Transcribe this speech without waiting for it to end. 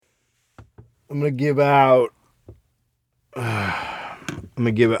I'm gonna give out. I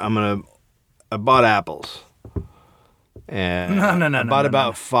bought apples. And I bought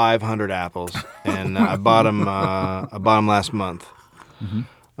about 500 apples, and I bought them. I bought them last month. Mm-hmm.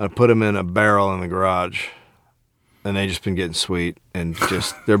 I put them in a barrel in the garage, and they just been getting sweet, and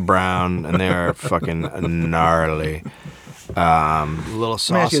just they're brown, and they are fucking gnarly. A little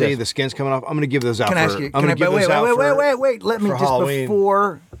saucy. The skin's coming off. I'm gonna give those out. Wait. Let me just Halloween.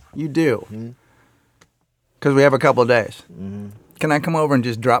 Before you do, because we have a couple of days. Mm-hmm. Can I come over and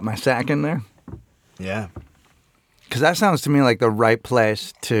just drop my sack in there? Yeah. Because that sounds to me like the right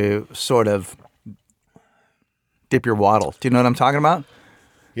place to sort of dip your waddle. Do you know what I'm talking about?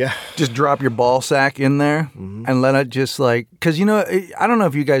 Yeah. Just drop your ball sack in there and let it just like... Because, you know, I don't know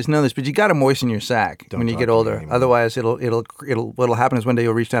if you guys know this, but you got to moisten your sack when you get older. Otherwise, what'll happen is one day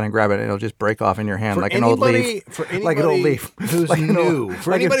you'll reach down and grab it and it'll just break off in your hand like an old leaf. For anybody like an old leaf. Who's new.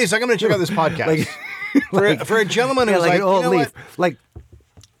 For anybody who's like, I'm going to check out this podcast. For a gentleman who's like, an old leaf. Like...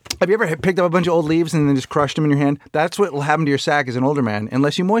 Have you ever picked up a bunch of old leaves and then just crushed them in your hand? That's what will happen to your sack as an older man,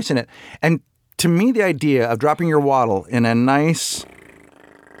 unless you moisten it. And to me, the idea of dropping your waddle in a nice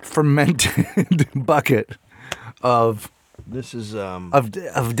fermented bucket of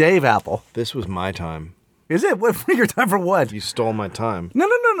Dave apple. This was my time. Is it? What your time for what? You stole my time. No.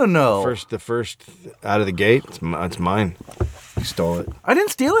 The first out of the gate, it's mine. You stole it. I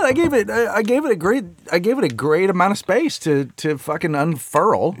didn't steal it. I gave it a great amount of space to fucking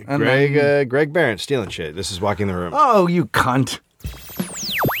unfurl. And Greg Barrett stealing shit. This is Walking the Room. Oh, you cunt.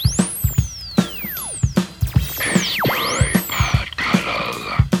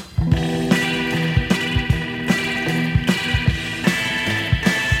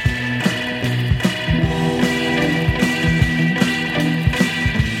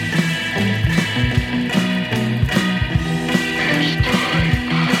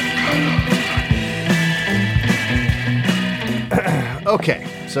 Okay,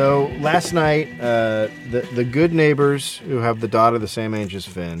 so last night, the good neighbors who have the daughter the same age as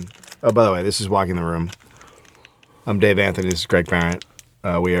Finn. Oh, by the way, this is Walking the Room. I'm Dave Anthony. This is Greg Barrett.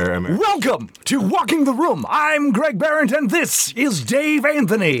 We are Welcome to Walking the Room. I'm Greg Barrett, and this is Dave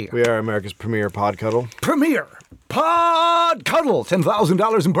Anthony. We are America's premier pod cuddle. Premier pod cuddle.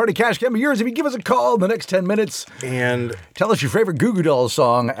 $10,000 in party cash can be yours if you give us a call in the next 10 minutes. And tell us your favorite Goo Goo Dolls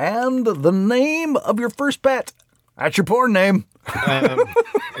song and the name of your first pet. That's your porn name. Are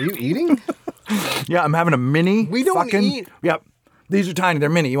you eating? Yeah, I'm having a mini. We don't eat. Yep. These are tiny. They're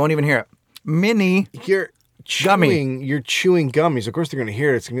mini. You won't even hear it. Mini. You're chewing gummies. Of course they're going to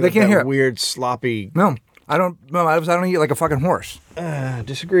hear it. It's going to be like that weird, sloppy... No, I don't eat like a fucking horse.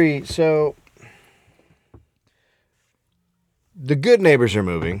 Disagree. So, the good neighbors are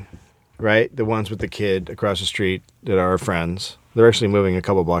moving, right? The ones with the kid across the street that are our friends. They're actually moving a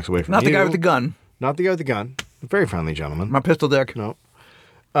couple blocks away from Not the guy with the gun. Not the guy with the gun. A very friendly gentleman. My pistol dick. No.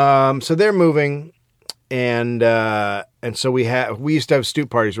 So they're moving, and so we used to have stoop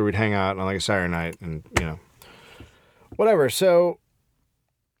parties where we'd hang out on like a Saturday night, and whatever. So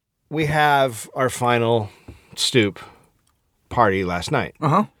we have our final stoop party last night.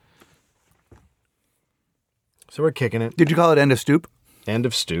 Uh-huh. So we're kicking it. Did you call it end of stoop? End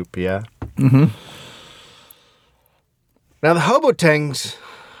of stoop, yeah. Mm-hmm. Now the Hobotangs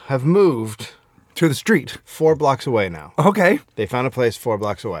have moved to the street 4 blocks away now. Okay. They found a place 4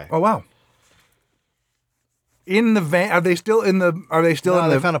 blocks away. Oh wow. In the van? Are they still in the? No,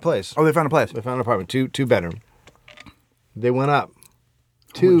 they found a place. Oh, they found a place. They found an apartment, two bedroom. They went up.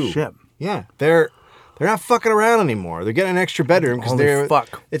 Holy shit. Yeah, they're not fucking around anymore. They're getting an extra bedroom because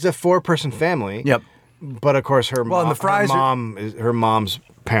it's a 4-person family. Yep. But of course, her mom's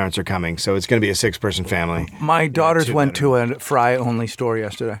parents are coming, so it's going to be a 6-person family. My daughters went to a fry-only store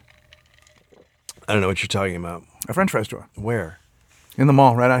yesterday. I don't know what you're talking about. A French fry store. Where? In the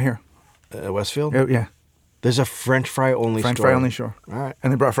mall, right out here. Westfield? Yeah. There's a French fry only store. French fry only store. All right.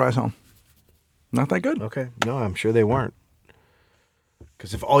 And they brought fries home. Not that good. Okay. No, I'm sure they weren't.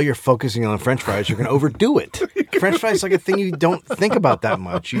 Because if all you're focusing on French fries, you're going to overdo it. French fries is like a thing you don't think about that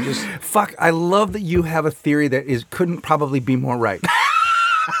much. You just... Fuck, I love that you have a theory that couldn't probably be more right.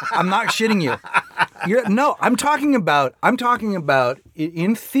 I'm not shitting you. I'm talking about,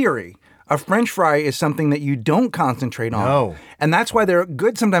 in theory, a French fry is something that you don't concentrate on. No. And that's why they're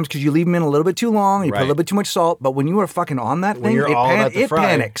good sometimes because you leave them in a little bit too long, you put a little bit too much salt, but when you are fucking on that thing, it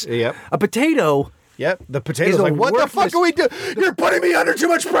panics. Yep. A potato... Yep, the potato's like, what the fuck are we doing? You're putting me under too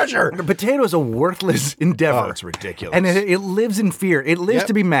much pressure. The potato is a worthless endeavor. Oh, it's ridiculous. And it lives in fear. It lives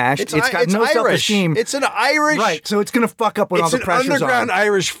to be mashed. It's got no self-esteem. It's an Irish... Right, so it's going to fuck up when all the pressure's on. It's an underground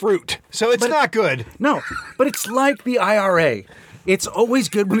Irish fruit, so it's not good. No, but it's like the IRA. It's always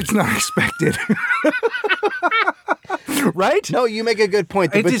good when it's not expected. Right? No, you make a good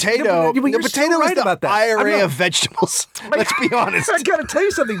point. The potato is the IRA of vegetables. Let's be honest. I gotta tell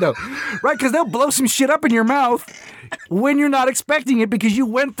you something though, right? Because they'll blow some shit up in your mouth when you're not expecting it because you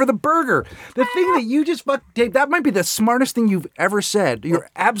went for the burger. The thing that you just Dave, that might be the smartest thing you've ever said. You're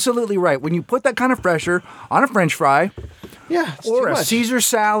absolutely right. When you put that kind of pressure on a French fry, or a Caesar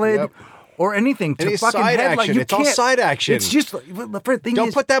salad. Yep. Or anything to fucking headline. It's all side action. It's just the thing.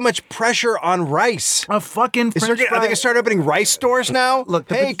 Don't put that much pressure on rice. A fucking French fry. Are they gonna start opening rice stores now? Look,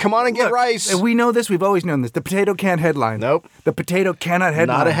 hey, come on and get rice. We know this. We've always known this. The potato can't headline. Nope. The potato cannot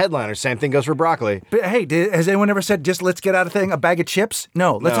headline. Not a headliner. Same thing goes for broccoli. But hey, has anyone ever said just let's get out a bag of chips?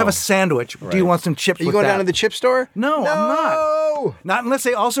 No. Let's have a sandwich. Right. Do you want some chips? Are you going down to the chip store? No, I'm not. Not unless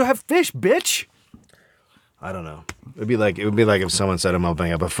they also have fish, bitch. I don't know. It would be like if someone said I'm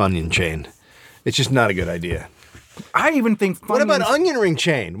opening up a Funyun chain. It's just not a good idea. I even think Funyuns... What about onion ring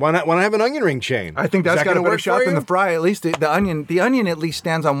chain? Why not have an onion ring chain? I think that's got a better shot than the fry. At least the onion at least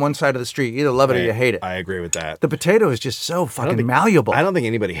stands on one side of the street. You either love it or you hate it. I agree with that. The potato is just so fucking malleable. I don't think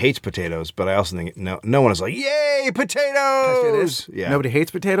anybody hates potatoes, but I also think no one is like, yay, potatoes! Yeah. Nobody hates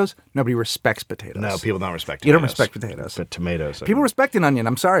potatoes. Nobody respects potatoes. No, people don't respect potatoes. You don't respect potatoes. But tomatoes. People respect an onion.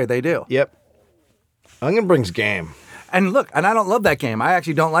 I'm sorry, they do. Yep. Onion brings game. And look, I don't love that game. I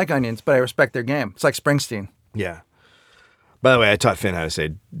actually don't like onions, but I respect their game. It's like Springsteen. Yeah. By the way, I taught Finn how to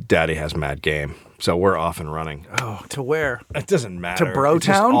say, Daddy has mad game. So we're off and running. Oh, to where? It doesn't matter. To Brotown? It's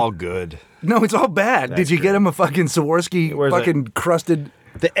just all good. No, it's all bad. Did you get him a fucking Swarovski fucking crusted...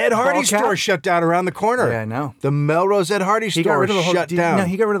 The Ed Hardy store shut down around the corner. Yeah, I know. The Melrose Ed Hardy store shut down. No,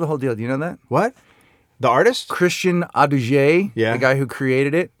 he got rid of the whole deal. Do you know that? What? The artist? Christian Auduget, the guy who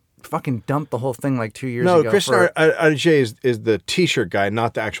created it. Fucking dumped the whole thing like 2 years ago. No, Christian Auduget is the T-shirt guy,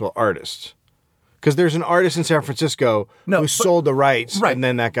 not the actual artist. Because there's an artist in San Francisco who sold the rights, and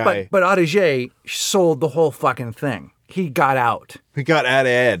then that guy... But Auduget sold the whole fucking thing. He got out. He got at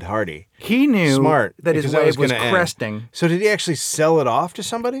Ed Hardy. He knew that his wave was cresting. End. So did he actually sell it off to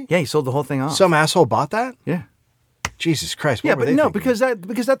somebody? Yeah, he sold the whole thing off. Some asshole bought that? Yeah. Jesus Christ, what were they thinking? because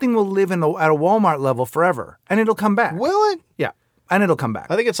that thing will live at a Walmart level forever, and it'll come back. Will it? Yeah. And it'll come back.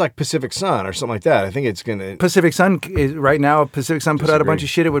 I think it's like Pacific Sun or something like that. I think it's going to... Pacific Sun is right now. Pacific Sun put out a bunch of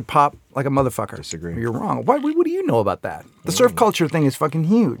shit. It would pop like a motherfucker. Disagree. You're wrong. What do you know about that? The surf culture thing is fucking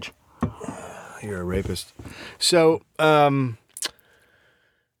huge. You're a rapist. So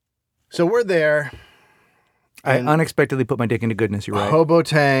we're there. I unexpectedly put my dick into goodness. You're right.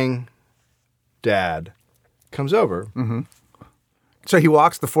 Hobotang dad comes over. Mm-hmm. So he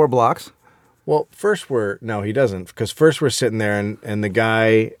walks the 4 blocks. Well, he doesn't, because first we're sitting there and the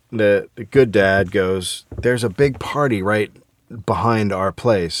guy, the good dad goes, there's a big party right behind our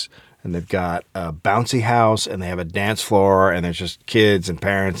place, and they've got a bouncy house and they have a dance floor and there's just kids and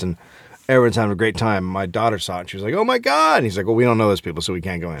parents and everyone's having a great time. My daughter saw it and she was like, oh my God. And he's like, well, we don't know those people, so we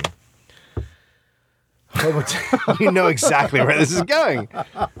can't go in. You know exactly where this is going.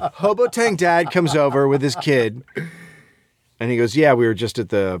 Hobotang dad comes over with his kid and he goes, yeah, we were just at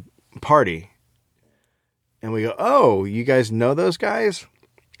the party. And we go, oh, you guys know those guys?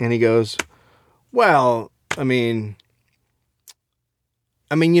 And he goes, well, I mean,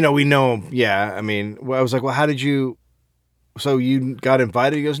 we know, yeah. I mean, I was like, well, how did you, so you got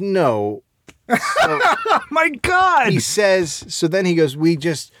invited? He goes, no. So, oh my God. He says, so then he goes,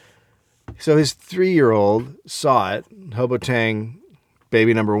 so his 3-year-old saw it, Hobotang,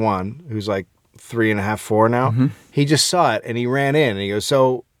 baby number 1, who's like 3.5, 4 now. Mm-hmm. He just saw it and he ran in and he goes,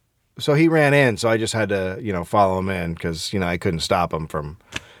 So he ran in, so I just had to, follow him in because, I couldn't stop him from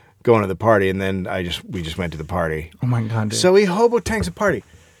going to the party. And then we just went to the party. Oh my God, dude. So he Hobotangs a party.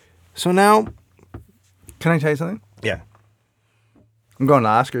 So now... Can I tell you something? Yeah. I'm going to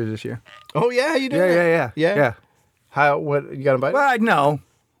Oscars this year. Oh, yeah? You doing that? Yeah. What, you got invited? Well, no.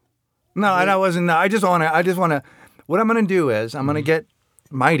 No, and I wasn't. No, I just want to, what I'm going to do is I'm going to get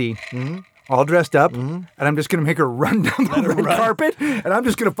Mighty... Mm-hmm. All dressed up, and I'm just going to make her run down the red carpet, and I'm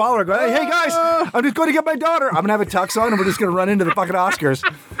just going to follow her, go, hey guys, I'm just going to get my daughter. I'm going to have a tux on, and we're just going to run into the fucking Oscars.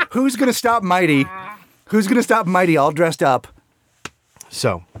 Who's going to stop Mighty? Who's going to stop Mighty all dressed up?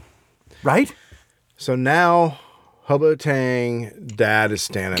 So. Right? So now, Hobotang dad is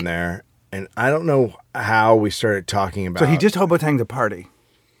standing there, and I don't know how we started talking about... So he just Hobotanged the party.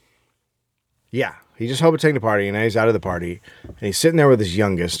 Yeah. He just Hobotanged the party, and now he's out of the party. And he's sitting there with his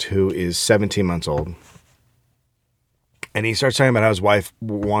youngest, who is 17 months old. And he starts talking about how his wife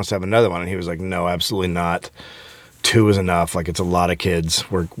wants to have another one. And he was like, no, absolutely not. 2 is enough. Like, it's a lot of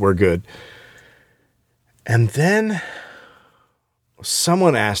kids. We're good. And then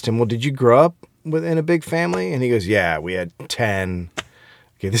someone asked him, well, did you grow up within a big family? And he goes, yeah, we had 10.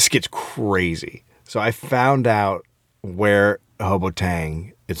 Okay, this gets crazy. So I found out where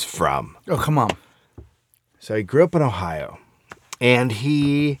Hobotang is from. Oh, come on. So he grew up in Ohio, and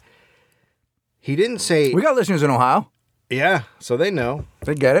he didn't say... We got listeners in Ohio. Yeah, so they know.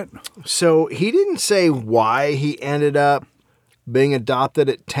 They get it. So he didn't say why he ended up being adopted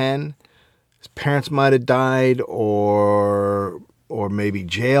at 10. His parents might have died or maybe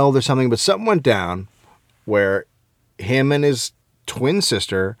jailed or something, but something went down where him and his twin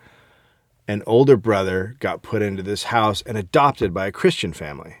sister and older brother got put into this house and adopted by a Christian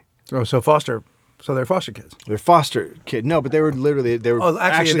family. Oh, so they're foster kids. They're foster kid. No, but they were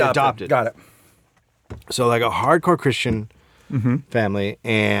actually adopted. Got it. So like a hardcore Christian family,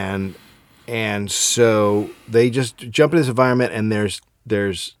 and so they just jump in this environment, and there's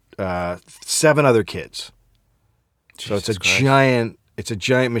 7 other kids. So it's a giant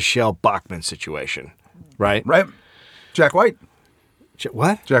Michelle Bachmann situation, right? Right. Jack White.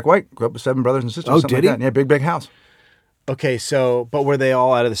 What? Jack White grew up with 7 brothers and sisters. Oh, did he? Like that. Yeah, big house. Okay, so but were they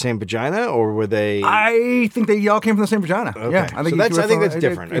all out of the same vagina, or were they? I think they all came from the same vagina. Okay. Yeah, I think that's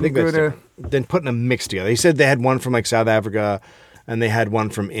different. I think that's different than putting them mixed together. He said they had one from like South Africa, and they had one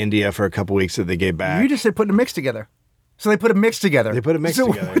from India for a couple weeks that they gave back. You just said putting them mixed together. So they put a mix together. They put a mix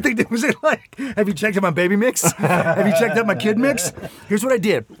together. What they did was it like, have you checked out my baby mix? Have you checked out my kid mix? Here's what I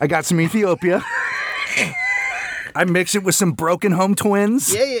did. I got some Ethiopia. I mixed it with some broken home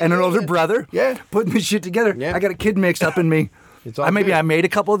twins and an older brother. Yeah. Putting this shit together. Yeah. I got a kid mixed up in me. Maybe I made a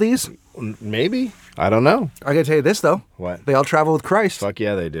couple of these. Maybe. I don't know. I gotta tell you this though. What? They all travel with Christ. Fuck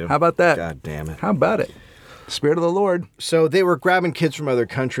yeah, they do. How about that? God damn it. How about it? Spirit of the Lord. So they were grabbing kids from other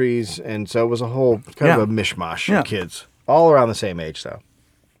countries, and so it was a whole kind of a mishmash of kids. All around the same age, though.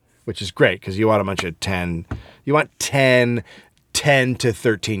 Which is great, because you want a bunch of 10... You want 10 to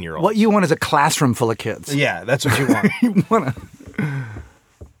 13-year-olds. What you want is a classroom full of kids. Yeah, that's what you want. You want to...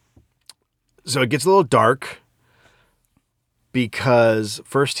 So it gets a little dark, because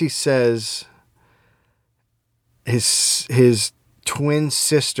first he says his twin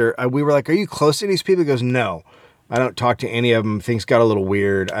sister... we were like, are you close to these people? He goes, no. I don't talk to any of them. Things got a little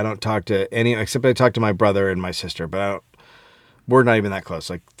weird. I don't talk to any... Except I talk to my brother and my sister, but I don't... We're not even that close.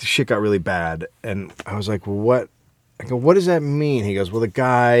 Like, the shit got really bad. And I was like, well, what? I go, what does that mean? He goes, well, the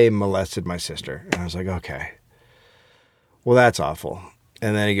guy molested my sister. And I was like, okay. Well, that's awful.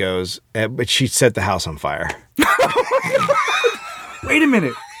 And then he goes, but she set the house on fire. Wait a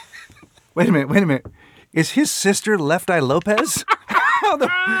minute. Is his sister Left Eye Lopez?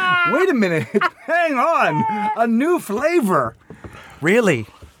 Wait a minute. Hang on. A new flavor. Really?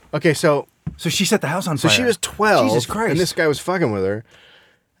 Okay, so she set the house on fire. So she was 12. Jesus Christ. And this guy was fucking with her.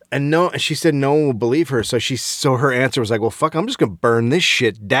 And she said no one will believe her. So her answer was like, well, fuck, I'm just going to burn this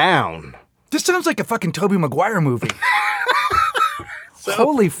shit down. This sounds like a fucking Tobey Maguire movie.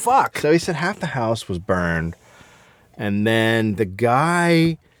 Holy fuck. So he said half the house was burned. And then the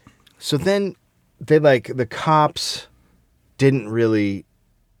guy... So then the cops didn't really...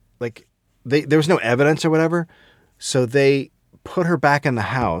 there was no evidence or whatever. So they put her back in the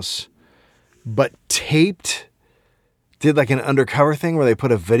house... but did like an undercover thing where they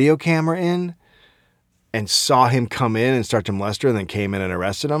put a video camera in and saw him come in and start to molest her, and then came in and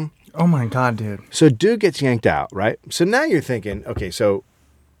arrested him. Oh my God, dude. So dude gets yanked out, right? So now you're thinking, okay, so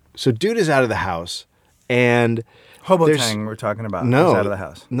dude is out of the house, and Hobotang we're talking about is out of the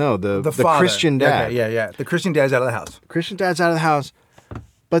house. No, the father. Christian dad. Okay, yeah. The Christian dad's out of the house. Christian dad's out of the house,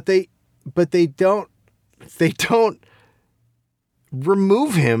 but they don't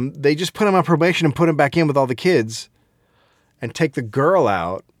remove him. They just put him on probation and put him back in with all the kids and take the girl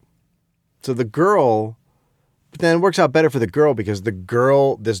out. So the girl, but then it works out better for the girl, because the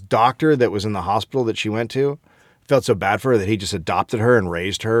girl, this doctor that was in the hospital that she went to, felt so bad for her that he just adopted her and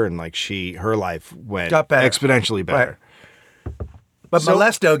raised her, and her life got better. Exponentially better. Right. But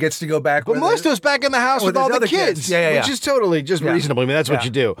Molesto gets to go back. But Molesto's back in the house with all the kids. Yeah. Which is totally just reasonable. I mean, that's what you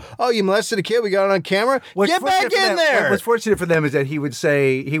do. Oh, you molested a kid? We got it on camera? Get back in there! What's fortunate for them is that he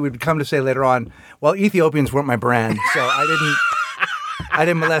would come to say later on, well, Ethiopians weren't my brand, so I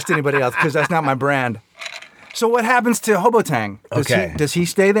didn't molest anybody else because that's not my brand. So what happens to Hobotang? Does he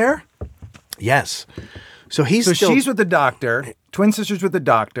stay there? Yes. So she's with the doctor. Twin sisters with the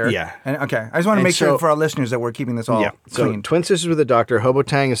doctor. Yeah. And okay. I just want to make sure for our listeners that we're keeping this all clean. So twin sisters with the doctor.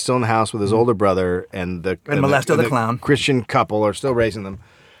 Hobotang is still in the house with his older brother, and Molesto the clown. Christian couple are still raising them.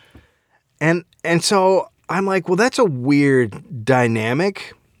 And so I'm like, well, that's a weird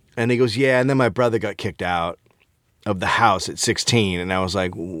dynamic. And he goes, yeah. And then my brother got kicked out of the house at 16. And I was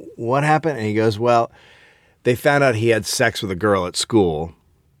like, what happened? And he goes, well, they found out he had sex with a girl at school.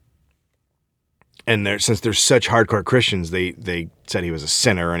 since they're such hardcore Christians, they said he was a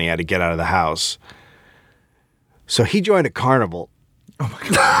sinner and he had to get out of the house. So he joined a carnival. Oh my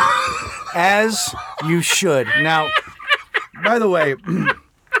God. As you should. Now, by the way,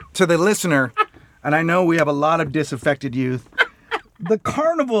 to the listener, and I know we have a lot of disaffected youth, the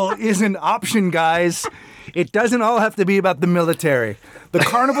carnival is an option, guys. It doesn't all have to be about the military. The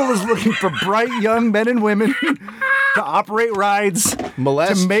carnival is looking for bright young men and women to operate rides,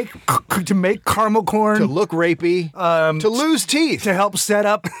 molest, to make caramel corn, to look rapey, to lose teeth, to help set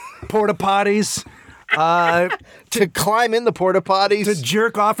up porta potties, to climb in the porta potties, to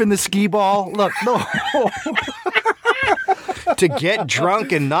jerk off in the skee ball. Look, no. To get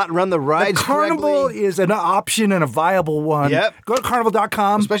drunk and not run the rides Carnival correctly. is an option and a viable one. Yep. Go to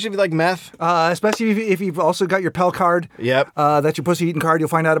carnival.com. Especially if you like meth. Especially if you've also got your Pell card. Yep. That's your pussy eating card. You'll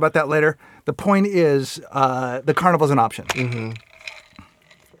find out about that later. The point is, the carnival's an option. Mm-hmm.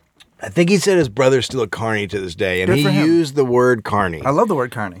 I think he said his brother's still a carny to this day, and Good he for him. used the word carny. I love the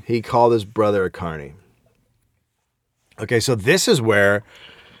word carny. He called his brother a carny. Okay, so this is where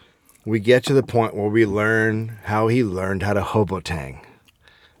we get to the point where we learn how he learned how to hobotang.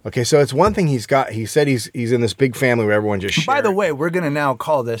 Okay, so it's one thing he said he's in this big family where everyone just shares. By the way, we're going to now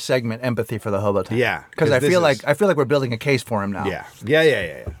call this segment Empathy for the Hobotang. Yeah. Because I feel like we're building a case for him now.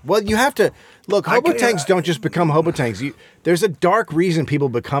 Yeah. Well, you have to look, hobotangs don't just become hobotangs. There's a dark reason people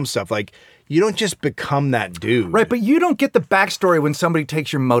become stuff. Like, you don't just become that dude. Right, but you don't get the backstory when somebody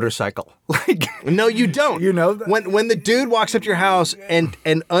takes your motorcycle. Like, no, you don't. You know? When the dude walks up to your house and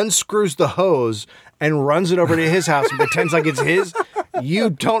unscrews the hose and runs it over to his house and pretends like it's his,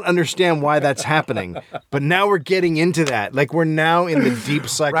 you don't understand why that's happening. But now we're getting into that. Like, we're now in the deep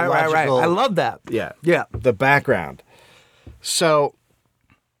psychological... Right. I love that. Yeah. Yeah. The background. So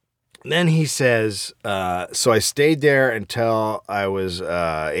then he says, so I stayed there until I was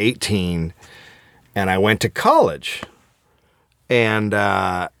 18, and I went to college. And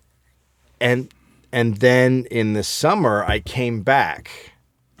then in the summer, I came back,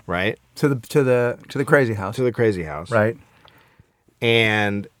 right? To the crazy house. To the crazy house. Right.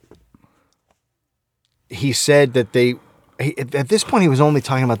 And he said that at this point, he was only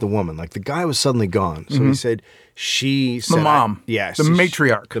talking about the woman. Like, the guy was suddenly gone. So he said, she said... The mom. The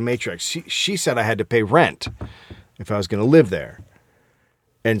matriarch. The matriarch. She said I had to pay rent if I was going to live there.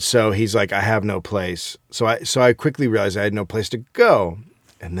 And so he's like, I have no place. So I quickly realized I had no place to go.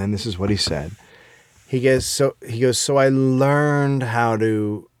 And then this is what he said. He goes, so I learned how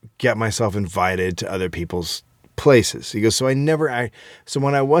to get myself invited to other people's places. He goes, so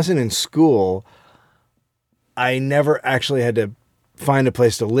when I wasn't in school, I never actually had to find a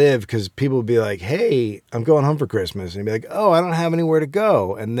place to live because people would be like, hey, I'm going home for Christmas. And he'd be like, oh, I don't have anywhere to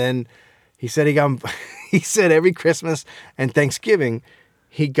go. And then he said he said every Christmas and Thanksgiving,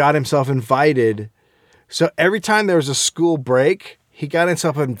 he got himself invited. So every time there was a school break, he got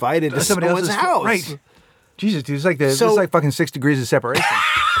himself invited to somebody else's house. Right. Jesus, dude, it's like fucking 6 degrees of separation.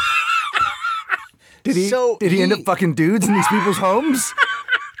 Did he end up fucking dudes in these people's homes?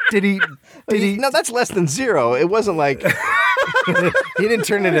 Did he? No, that's less than zero. It wasn't like he didn't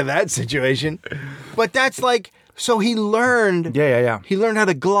turn into that situation. But that's like, so he learned. Yeah. He learned how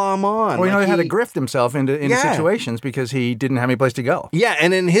to glom on. Well, he had to grift himself into situations because he didn't have any place to go. Yeah,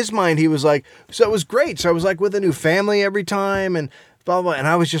 and in his mind, he was like, so it was great. So I was like with a new family every time and blah, blah. And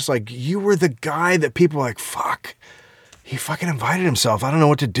I was just like, you were the guy that people were like, fuck. He fucking invited himself. I don't know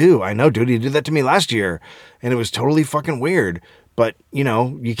what to do. I know, dude. He did that to me last year, and it was totally fucking weird. But, you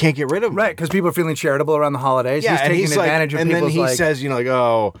can't get rid of him. Right, because people are feeling charitable around the holidays. Yeah, he's taking advantage of people's... And then he says, like,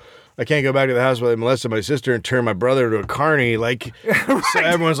 oh, I can't go back to the house where they molested my sister and turn my brother into a carny. Like, right. So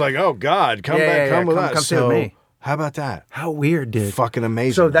everyone's like, oh, God, come back, come with us. Come stay with me. How about that? How weird, dude. Fucking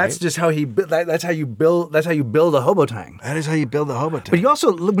amazing. So that's just how that's how you build a hobotang. That is how you build a hobotang. But you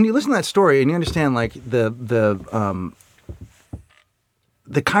also, when you listen to that story and you understand, like,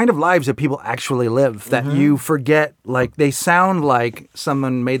 the kind of lives that people actually live that you forget, like, they sound like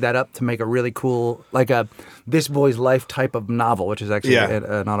someone made that up to make a really cool, like a This Boy's Life type of novel, which is actually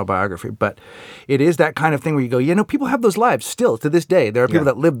an autobiography. But it is that kind of thing where you go, people have those lives still to this day. There are people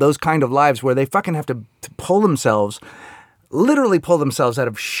that live those kind of lives where they fucking have to literally pull themselves out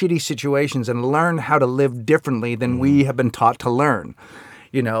of shitty situations and learn how to live differently than we have been taught to learn.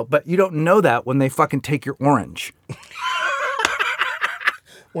 But you don't know that when they fucking take your orange.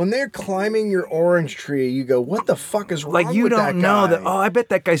 When they're climbing your orange tree, you go, what the fuck is wrong with that guy? Like, you don't know that, I bet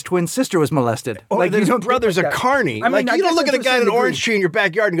that guy's twin sister was molested. Or like, his brother's a carny. I mean, you don't look at a guy in an orange tree in your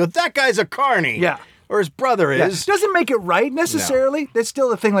backyard and go, that guy's a carny. Yeah. Or his brother is. Doesn't make it right, necessarily. No. That's still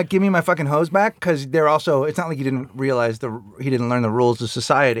the thing, like, give me my fucking hose back, because they're also, it's not like he didn't realize he didn't learn the rules of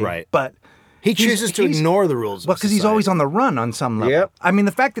society. Right. But He chooses to ignore the rules. Well, because he's always on the run on some level. Yep. I mean,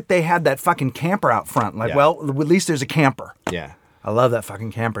 the fact that they had that fucking camper out front, like, well, at least there's a camper. Yeah. I love that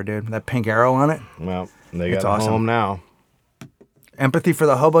fucking camper, dude. That pink arrow on it. Well, they got a home now. Empathy for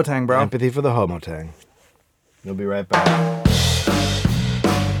the Hobotang, bro. Empathy for the Hobotang. We'll be right back.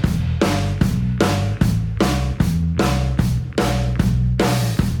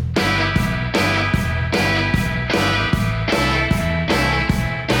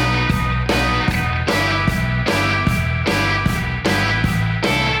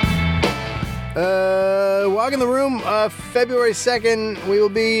 Walk in the room, February 2nd, we will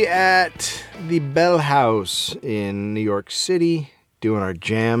be at the Bell House in New York City doing our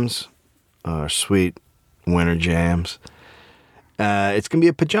jams, our sweet winter jams. It's going to be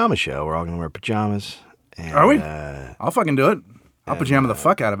a pajama show. We're all going to wear pajamas. And, are we? I'll fucking do it. I'll pajama the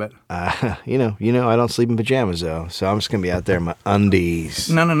fuck out of it. You know, I don't sleep in pajamas though, so I'm just gonna be out there in my undies.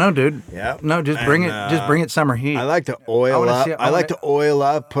 No, dude. Yeah. No, just bring it. Just bring it summer heat. I like to oil up. I like to oil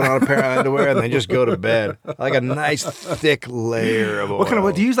up, put on a pair of underwear, and then just go to bed. I like a nice thick layer of oil. What kind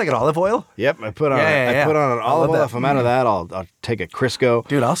of? Do you use like an olive oil? Yep, I put on. I put on an olive oil. If I'm out of that, I'll take a Crisco.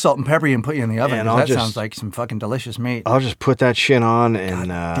 Dude, I'll salt and pepper you and put you in the oven. And that sounds like some fucking delicious meat. I'll just put that shit on, and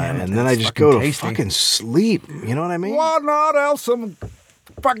then I just go to fucking sleep. You know what I mean? Why not have some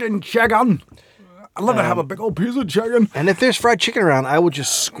fucking chicken? I love to have a big old piece of chicken. And if there's fried chicken around, I will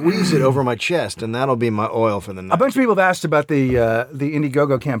just squeeze it over my chest, and that'll be my oil for the night. A bunch of people have asked about the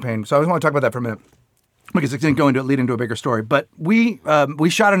Indiegogo campaign, so I just want to talk about that for a minute because it's going to lead into a bigger story. But we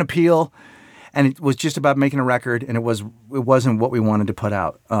shot an appeal, and it was just about making a record, and it wasn't what we wanted to put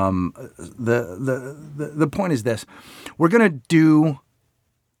out. The point is this: we're going to do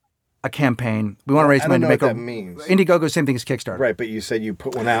a campaign. We want to raise money to make what that means. Indiegogo, same thing as Kickstarter. Right, but you said you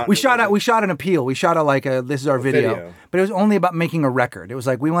put one out. We shot an appeal. We shot this is our video. But it was only about making a record. It was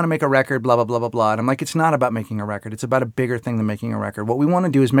like, we want to make a record, blah, blah, blah, blah, blah. And I'm like, it's not about making a record. It's about a bigger thing than making a record. What we want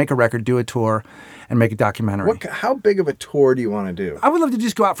to do is make a record, do a tour, and make a documentary. How big of a tour do you want to do? I would love to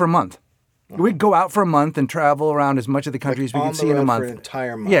just go out for a month. We'd go out for a month and travel around as much of the country as we could see in a month. For an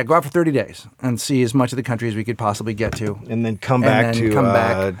entire month. Yeah, go out for 30 days and see as much of the country as we could possibly get to. And then come back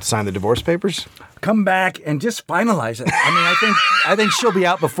to sign the divorce papers? Come back and just finalize it. I mean, I think she'll be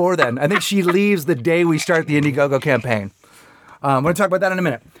out before then. I think she leaves the day we start the Indiegogo campaign. I'm going to talk about that in a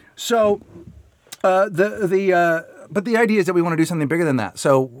minute. So, but the idea is that we want to do something bigger than that.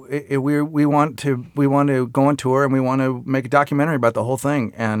 So we want to go on tour and we want to make a documentary about the whole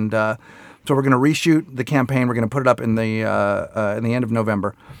thing. And so we're going to reshoot the campaign. We're going to put it up in the end of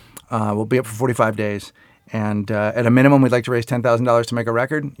November. We'll be up for 45 days. And at a minimum, we'd like to raise $10,000 to make a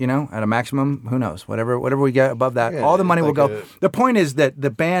record. You know, at a maximum, who knows? Whatever we get above that, all the money will go. The point is that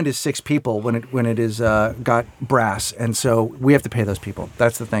the band is 6 people when it is got brass, and so we have to pay those people.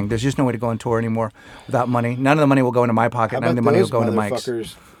 That's the thing. There's just no way to go on tour anymore without money. None of the money will go into my pocket. None of the money will go into Mike's.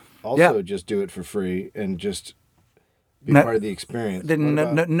 Also, just do it for free and just be part of the experience.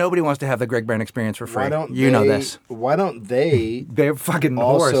 Nobody wants to have the Greg Brand experience for free. Know this. Why don't they? They're fucking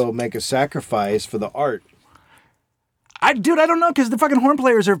also whores. Make a sacrifice for the art. I don't know, because the fucking horn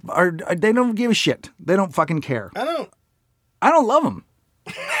players are they don't give a shit. They don't fucking care. I don't love them.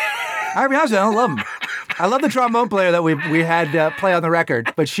 I'll be honest with you, I don't love them. I love the trombone player that we had play on the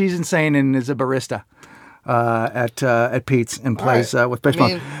record, but she's insane and is a barista at Pete's and plays with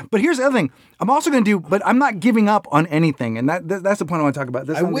Fishbone. But here's the other thing. I'm also going to do, but I'm not giving up on anything, and that's the point I want to talk about.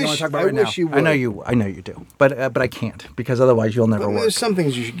 I wish you would. I know you do, but I can't, because otherwise you'll never work. There's some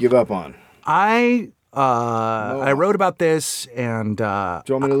things you should give up on. I wrote about this, and do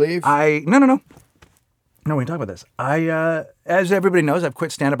you want me to leave? No, we can talk about this. As everybody knows, I've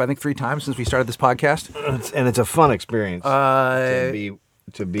quit stand-up I think 3 times since we started this podcast, and it's a fun experience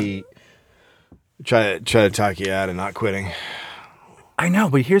to be try to talk you out of not quitting. I know,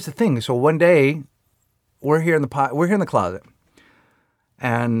 but here's the thing. So one day, we're here in the closet,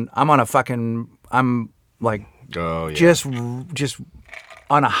 and I'm like, just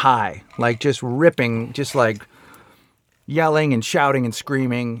on a high, like just ripping, just like yelling and shouting and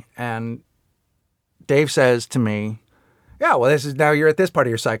screaming. And Dave says to me, yeah, well, you're at this part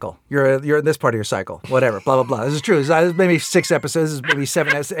of your cycle. You're at this part of your cycle. Whatever, blah, blah, blah. This is true. This is maybe 6 episodes. This is maybe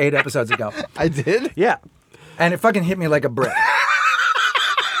 7, 8 episodes ago. I did? Yeah. And it fucking hit me like a brick.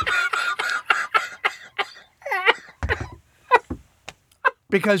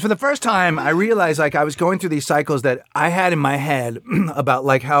 Because for the first time, I realized like I was going through these cycles that I had in my head about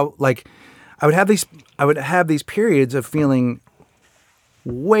like how like I would have these periods of feeling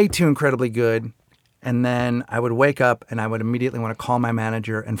way too incredibly good, and then I would wake up and I would immediately want to call my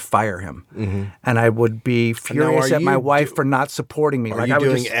manager and fire him, and I would be furious at my wife for not supporting me. Are you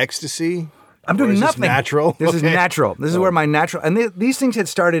doing ecstasy? I'm doing nothing. This natural? This is natural. This is where my natural, and these things had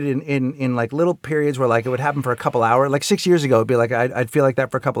started in like little periods where like it would happen for a couple hours. Like 6 years ago, it'd be like I'd feel like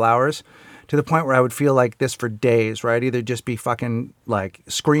that for a couple hours, to the point where I would feel like this for days, where I'd either just be fucking like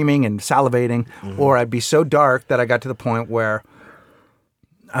screaming and salivating, or I'd be so dark that I got to the point where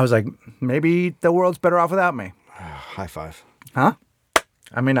I was like, maybe the world's better off without me. High five. Huh?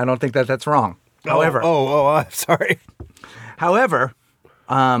 I mean, I don't think that's wrong. However, I'm sorry. However,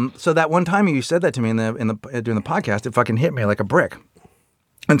 so that one time you said that to me during the podcast, it fucking hit me like a brick.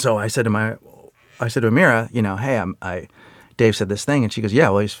 And so I said to Amira, hey, Dave said this thing, and she goes, yeah,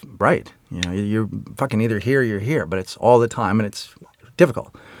 well, he's right. You're fucking either here or you're here, but it's all the time and it's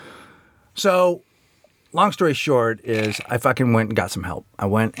difficult. So long story short is I fucking went and got some help. I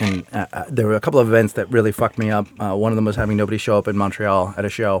went and there were a couple of events that really fucked me up. One of them was having nobody show up in Montreal at a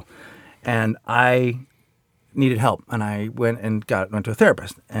show, and I needed help, and I went to a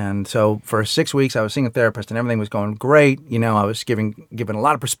therapist. And so for 6 weeks I was seeing a therapist, and everything was going great. I was given a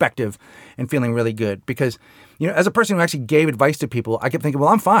lot of perspective and feeling really good because, as a person who actually gave advice to people, I kept thinking, well,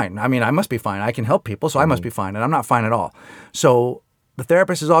 I'm fine. I mean, I must be fine. I can help people, so I must be fine, and I'm not fine at all. So the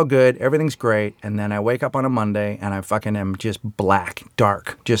therapist is all good. Everything's great. And then I wake up on a Monday and I fucking am just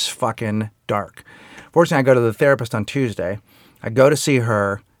dark, just fucking dark. Fortunately, I go to the therapist on Tuesday. I go to see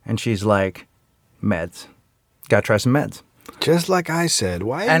her and she's like, meds. Got to try some meds. Just like I said,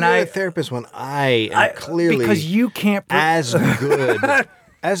 why are you a therapist when I am clearly because you can't as good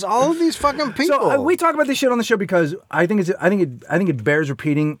as all of these fucking people? So we talk about this shit on the show because I think it bears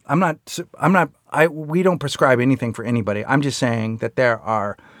repeating. We don't prescribe anything for anybody. I'm just saying that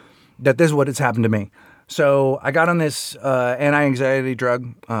this is what has happened to me. So I got on this anti-anxiety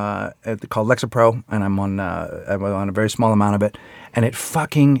drug called Lexapro, and I'm on a very small amount of it, and it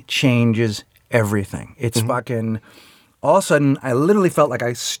fucking changes everything. It's fucking, all of a sudden, I literally felt like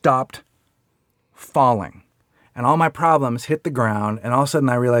I stopped falling, and all my problems hit the ground, and all of a sudden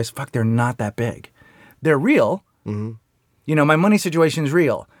I realized, fuck, they're not that big. They're real. Mm-hmm. My money situation is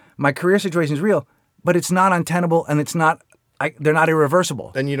real. My career situation is real, but it's not untenable, and they're not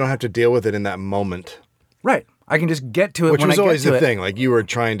irreversible. Then you don't have to deal with it in that moment. Right. I can just get to it Which when I get to it. Which was always the thing. Like you were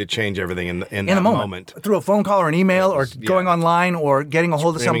trying to change everything in that moment. Through a phone call or an email or going online or getting a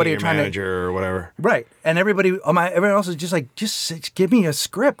hold of somebody or trying manager or whatever. Right. And everyone else is just like, just give me a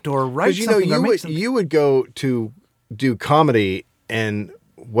script or write something or make something. You would go to do comedy and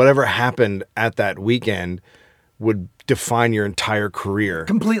whatever happened at that weekend would define your entire career.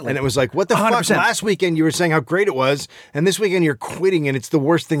 Completely. And it was like, what the 100%. Fuck? Last weekend you were saying how great it was, and this weekend you're quitting and it's the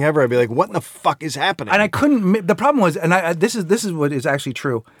worst thing ever. I'd be like, what in the fuck is happening? And I couldn't, the problem was, and this is what is actually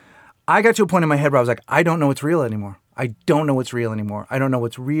true. I got to a point in my head where I was like, I don't know what's real anymore. I don't know what's real anymore. I don't know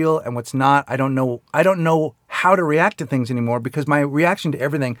what's real and what's not. I don't know how to react to things anymore because my reaction to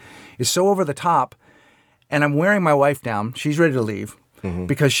everything is so over the top, and I'm wearing my wife down. She's ready to leave. Mm-hmm.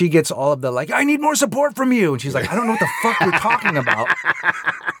 Because she gets all of the like, I need more support from you, and she's like, I don't know what the fuck you're talking about.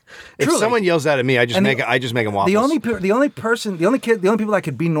 If someone yells out at me, I just make them waffles. The only people I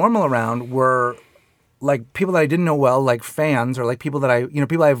could be normal around were like people that I didn't know well, like fans, or like people that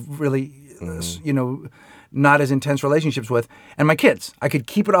people I have really, not as intense relationships with, and my kids. I could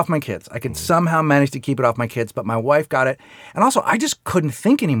keep it off my kids. I could somehow manage to keep it off my kids, but my wife got it, and also I just couldn't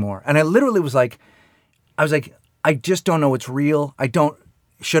think anymore. And I literally was like, I just don't know what's real.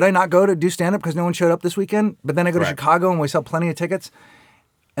 Should I not go to do stand-up because no one showed up this weekend? But then I go to Chicago and we sell plenty of tickets.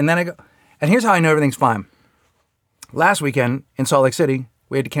 And then I go, and here's how I know everything's fine. Last weekend in Salt Lake City,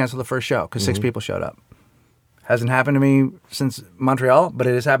 we had to cancel the first show because 6 people showed up. Hasn't happened to me since Montreal, but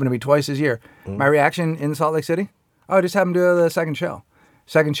it has happened to me twice this year. My reaction in Salt Lake City? Oh, I just happened to the second show.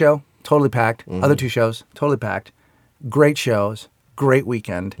 Second show, totally packed. Other 2 shows, totally packed. Great shows, great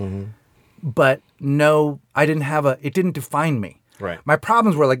weekend. But no, it didn't define me. Right. My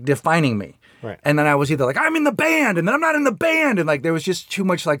problems were like defining me. Right. And then I was either like, I'm in the band, and then I'm not in the band. And like, there was just too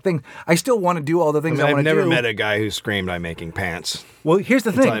much like things. I still want to do all the things I want to do. I've never met a guy who screamed, I'm making pants. Well, here's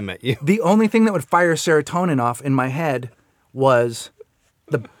the thing. Until I met you. The only thing that would fire serotonin off in my head was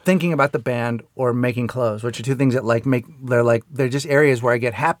the thinking about the band or making clothes, which are 2 things that they're just areas where I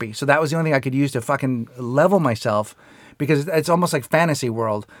get happy. So that was the only thing I could use to fucking level myself, because it's almost like fantasy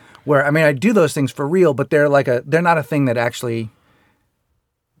world where, I mean, I do those things for real, but they're not a thing that actually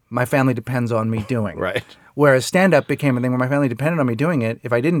my family depends on me doing. Right. Whereas stand-up became a thing where my family depended on me doing it.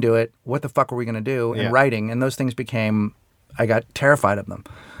 If I didn't do it, what the fuck were we going to do? And writing, and those things I got terrified of them.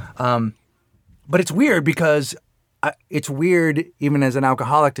 But it's weird because it's weird even as an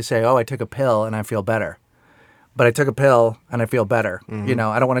alcoholic to say, oh, I took a pill and I feel better. But I took a pill and I feel better. I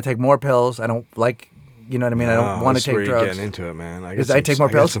don't want to take more pills. I don't like You know what I mean? I don't want to take drugs. Getting into it, man. I take more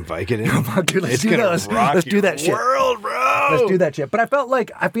pills. Some Vicodin. Dude, let's do those. Let's do that shit. World, bro. Let's do that shit. But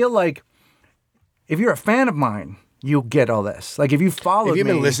I feel like if you're a fan of mine, you get all this. Like if you followed me. If you've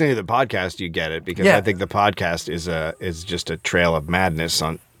been listening to the podcast, you get it because I think the podcast is just a trail of madness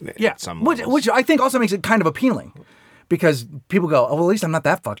on some levels. Which I think also makes it kind of appealing. Because people go, oh, well, at least I'm not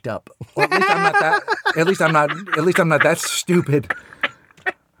that fucked up. Or at least I'm not that. At least I'm not that stupid.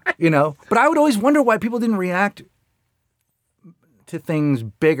 You know. But I would always wonder why people didn't react to things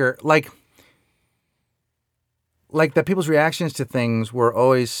bigger, like that. People's reactions to things were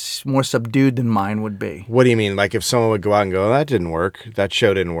always more subdued than mine would be. What do you mean? Like if someone would go out and go, oh, that didn't work, that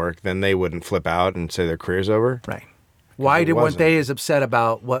show didn't work, then they wouldn't flip out and say their career's over, right? Why weren't they as upset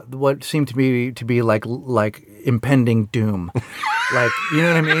about what seemed to be like impending doom? Like, you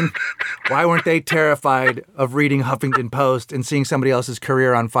know what I mean? Why weren't they terrified of reading Huffington Post and seeing somebody else's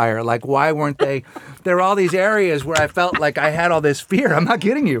career on fire? Like, why weren't they? There are all these areas where I felt like I had all this fear. I'm not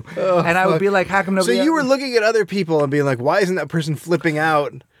kidding you. And I would be like, how come nobody? So you were looking at other people and being like, why isn't that person flipping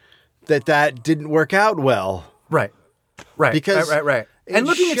out that didn't work out well? Right. Because right. And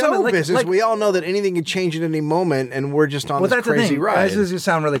looking at show business, we all know that anything can change at any moment, and we're just on this crazy ride. This is going to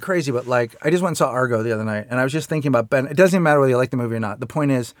sound really crazy, but like, I just went and saw Argo the other night, and I was just thinking about Ben. It doesn't even matter whether you like the movie or not. The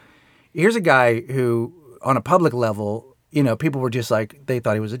point is, here's a guy who, on a public level, you know, people were just like, they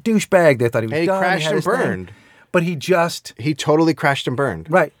thought he was a douchebag, they thought he was dumb. He crashed and burned. But he totally crashed and burned.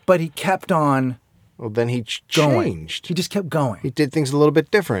 Right, but he kept on. Well, then he going. changed. He just kept going. He did things a little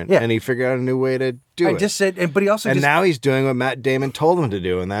bit different. Yeah. And he figured out a new way to do it. I just said, but he also now he's doing what Matt Damon told him to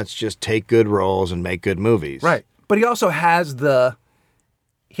do, and that's just take good roles and make good movies. Right. But he also has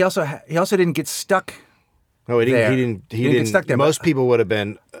he also didn't get stuck. No, he didn't get stuck there. Most people would have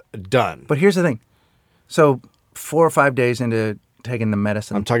been done. But here's the thing. So 4 or 5 days into taking the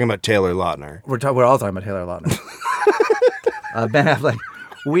medicine. I'm talking about Taylor Lautner. We're all talking about Taylor Lautner. Ben Affleck.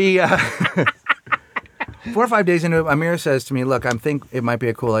 We 4 or 5 days into it, Amir says to me, look, I think it might be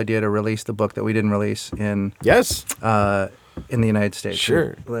a cool idea to release the book that we didn't release in the United States.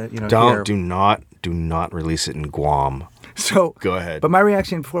 Sure. Do not release it in Guam. So go ahead. But my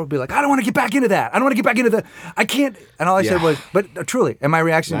reaction before would be like, I don't want to get back into that. I can't. And all I said was, but truly, and my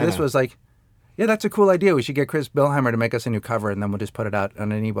reaction to this was like, yeah, that's a cool idea. We should get Chris Bilheimer to make us a new cover, and then we'll just put it out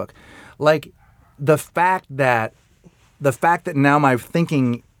on an ebook. Like the fact that now my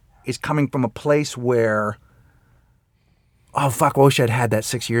thinking is coming from a place where, oh fuck, I wish I'd had that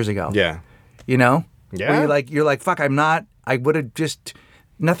 6 years ago. Yeah. You know? Yeah. Where you're like, fuck, I would have just,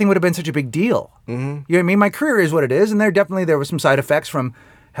 nothing would have been such a big deal. Mm-hmm. You know what I mean? My career is what it is, and there were some side effects from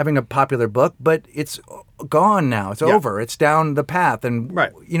having a popular book, but it's gone now. It's over. It's down the path, and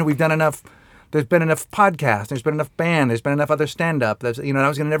we've done enough. There's been enough podcasts. There's been enough band. There's been enough other stand-up. I was going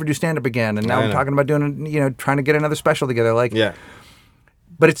to never do stand-up again, and now I'm talking about doing, trying to get another special together. Like, yeah.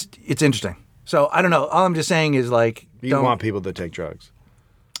 But it's interesting. So I don't know. All I'm just saying is like, you want people to take drugs.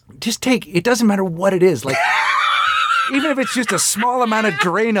 Just it doesn't matter what it is. Like, even if it's just a small amount of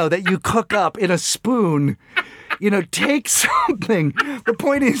Drano that you cook up in a spoon, take something. The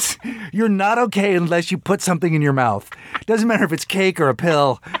point is, you're not okay unless you put something in your mouth. It doesn't matter if it's cake or a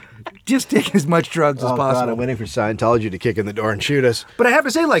pill. Just take as much drugs as possible. God, I'm waiting for Scientology to kick in the door and shoot us. But I have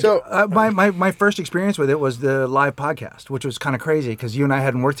to say, my first experience with it was the live podcast, which was kind of crazy because you and I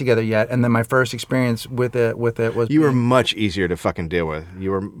hadn't worked together yet. And then my first experience with it was... You were much easier to fucking deal with.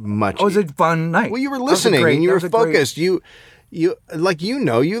 You were much... It was a fun night. Well, you were listening and you were focused. You listen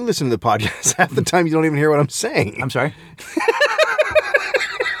to the podcast half the time. You don't even hear what I'm saying. I'm sorry?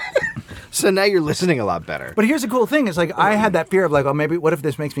 So now you're listening a lot better. But here's the cool thing. It's like I had that fear of like, oh, maybe what if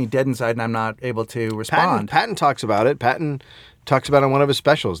this makes me dead inside and I'm not able to respond? Patton talks about it. Patton talks about it on one of his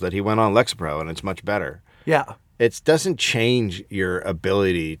specials that he went on Lexapro, and it's much better. Yeah. It doesn't change your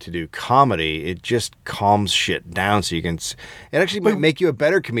ability to do comedy. It just calms shit down so you can... It actually might make you a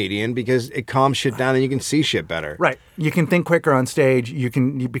better comedian because it calms shit down and you can see shit better. Right. You can think quicker on stage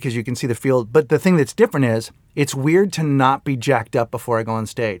because you can see the field. But the thing that's different is it's weird to not be jacked up before I go on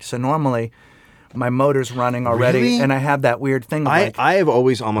stage. So normally my motor's running already and I have that weird thing. I have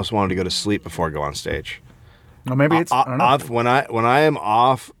always almost wanted to go to sleep before I go on stage. Well, maybe it's... I don't know. When I am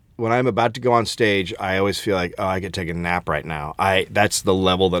off... When I'm about to go on stage, I always feel like, oh, I could take a nap right now. That's the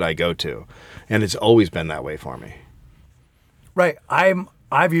level that I go to. And it's always been that way for me. Right.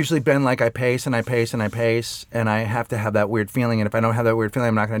 I've usually been like I pace and I pace and I pace, and I have to have that weird feeling. And if I don't have that weird feeling,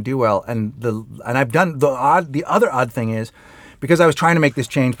 I'm not going to do well. And I've done the other odd thing is, because I was trying to make this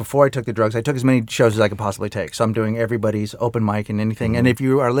change before I took the drugs, I took as many shows as I could possibly take. So I'm doing everybody's open mic and anything. Mm-hmm. And if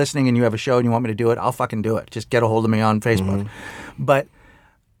you are listening and you have a show and you want me to do it, I'll fucking do it. Just get a hold of me on Facebook. Mm-hmm. But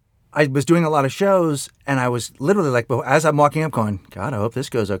I was doing a lot of shows, and I was literally like, as I'm walking up going, God, I hope this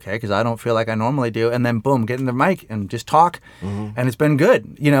goes okay, because I don't feel like I normally do. And then boom, get in the mic and just talk. And it's been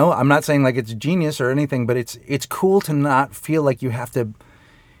good. You know, I'm not saying like it's genius or anything, but it's cool to not feel like you have to,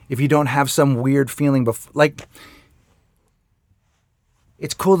 if you don't have some weird feeling like,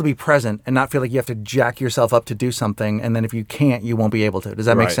 it's cool to be present and not feel like you have to jack yourself up to do something, and then if you can't, you won't be able to. Does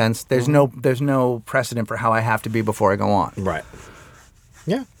that make sense? There's no precedent for how I have to be before I go on. Right.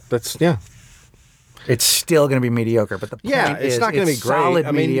 Yeah. It's still going to be mediocre, but the point is, it's not going to be great. Solid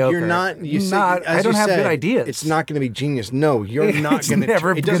I mean, mediocre. you're not. I don't have good ideas. It's not going to be genius. No, you're not going to.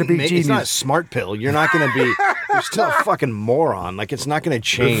 Never going to be genius. It's not a smart pill. You're not going to be. You're still a fucking moron. Like, it's not going to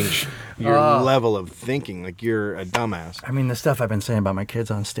change your level of thinking. Like, you're a dumbass. I mean, the stuff I've been saying about my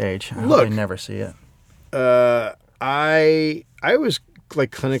kids on stage. I Look, hope they never see it. I was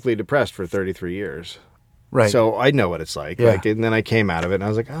like clinically depressed for 33 years. Right. So I know what it's like. Yeah. Like, and then I came out of it and I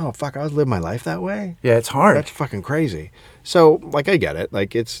was like, oh, fuck, I was living my life that way. Yeah, it's hard. That's fucking crazy. So, like, I get it.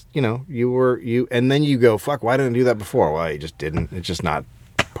 Like, it's, and then you go, fuck, why didn't I do that before? Well, you just didn't. It's just not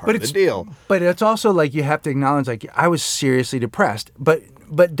part of the deal. But it's also like you have to acknowledge, like, I was seriously depressed.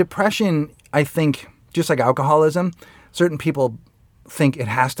 But depression, I think, just like alcoholism, certain people think it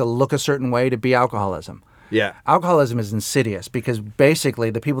has to look a certain way to be alcoholism. Yeah. Alcoholism is insidious because basically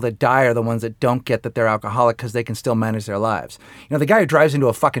the people that die are the ones that don't get that they're alcoholic because they can still manage their lives. You know, the guy who drives into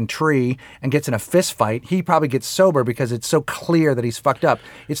a fucking tree and gets in a fist fight, he probably gets sober because it's so clear that he's fucked up.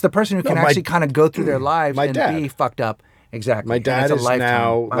 It's the person who can actually kind of go through their lives and be fucked up. Exactly. My dad is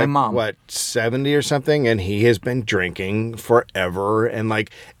now, my mom. 70 or something, and he has been drinking forever. And,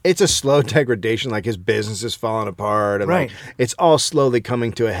 like, it's a slow degradation. Like, his business is falling apart. And, like, it's all slowly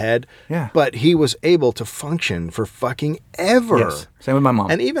coming to a head. Yeah. But he was able to function for fucking ever. Yes. Same with my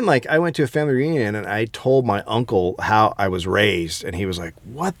mom. And even, like, I went to a family reunion, and I told my uncle how I was raised. And he was like,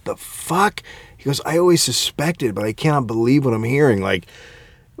 what the fuck? He goes, I always suspected, but I cannot believe what I'm hearing. Like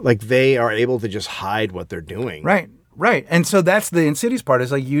they are able to just hide what they're doing. Right. And so that's the insidious part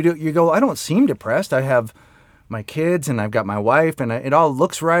is like you go, I don't seem depressed. I have my kids and I've got my wife and it all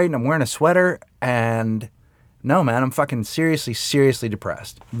looks right and I'm wearing a sweater and no, man, I'm fucking seriously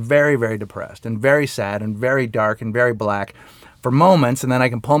depressed. Very, very depressed and very sad and very dark and very black for moments, and then I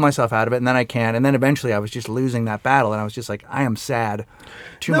can pull myself out of it and then I can't. And then eventually I was just losing that battle and I was just like, I am sad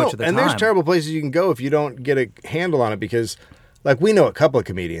too much of the time. And there's terrible places you can go if you don't get a handle on it because like we know a couple of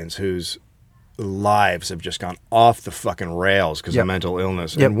comedians whose lives have just gone off the fucking rails because of mental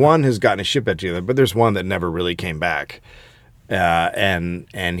illness. And one has gotten his shit back together, but there's one that never really came back. And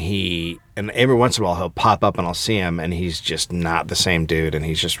every once in a while he'll pop up and I'll see him and he's just not the same dude and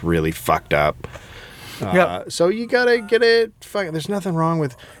he's just really fucked up. So you gotta get it. There's nothing wrong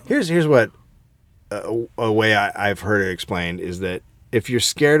with. Here's what a way I've heard it explained is that if you're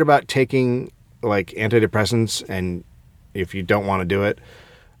scared about taking like antidepressants and if you don't want to do it,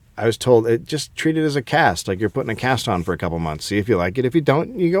 I was told just treat it as a cast, like you're putting a cast on for a couple months. See if you like it. If you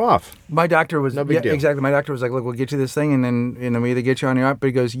don't, you go off. My doctor was no big deal. Exactly. My doctor was like, "Look, we'll get you this thing, and then we either get you on your app." But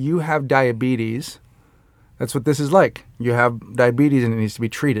he goes, "You have diabetes. That's what this is like. You have diabetes, and it needs to be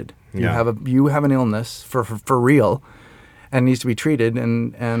treated. You have an illness for real, and it needs to be treated. Or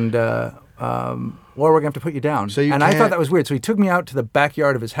we're gonna have to put you down." So I thought that was weird. So he took me out to the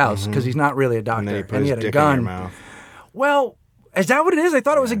backyard of his house because he's not really a doctor, and then he put his had dick a gun. in your mouth. Well. Is that what it is? I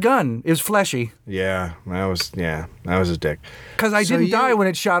thought it was a gun. It was fleshy. Yeah, that was his dick. Because I didn't die when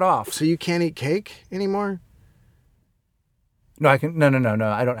it shot off. So you can't eat cake anymore? No, I can. No.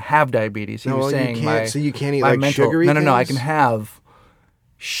 I don't have diabetes. No, saying so you can't eat like sugary things? No. I can have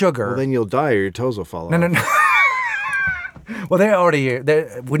sugar. Well, then you'll die or your toes will fall off. No. Well, they're already.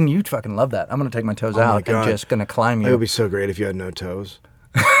 Wouldn't you fucking love that? I'm gonna take my toes out and just gonna climb you. It would be so great if you had no toes.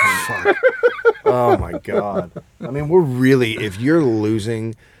 Fuck. Oh my God. I mean, if you're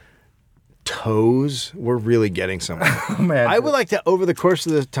losing toes, we're really getting somewhere. Oh, man. I would like to, over the course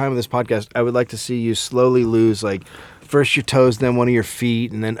of the time of this podcast, I would like to see you slowly lose, like, first your toes, then one of your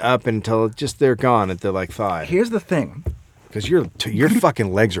feet, and then up until just they're gone at the, like, thigh. Here's the thing. Because your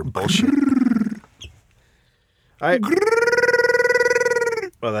fucking legs are bullshit.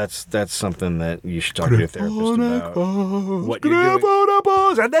 Well, that's something that you should talk to your therapist about. What you're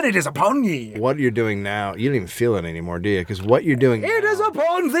doing. And then it is upon ye. What you're doing now, you don't even feel it anymore, do you? Because what you're doing It is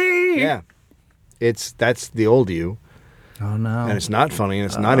upon thee. Yeah. That's the old you. Oh, no. And it's not funny and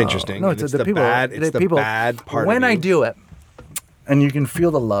it's not interesting. No, it's the bad part when of you. I do it, and you can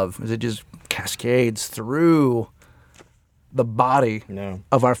feel the love as it just cascades through the body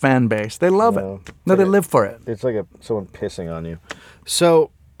of our fan base. They love it. No, they live for it. It's like someone pissing on you.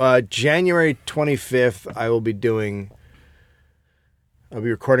 So, January 25th, I will be doing I'll be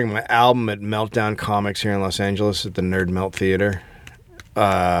recording my album at Meltdown Comics here in Los Angeles at the Nerd Melt Theater.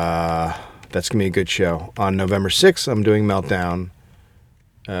 That's going to be a good show. On November 6th, I'm doing Meltdown,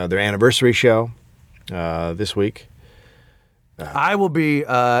 their anniversary show this week. I will be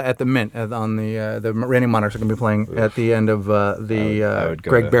at the Mint on the Reigning Monarchs are going to be playing at the end of the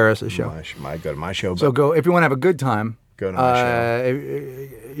Greg Barris show. Go to my show. So go if you want to have a good time. Go to my show.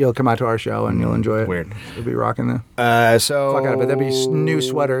 You'll come out to our show and you'll enjoy it. Weird. You'll be rocking the fuck out of it. There'll be new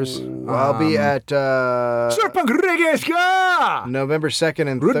sweaters. I'll be at Surfpunk Reggae Ska! November 2nd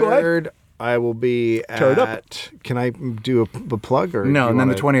and Rude 3rd. I will be Turn it up. at. Can I do a plug or No, do you and then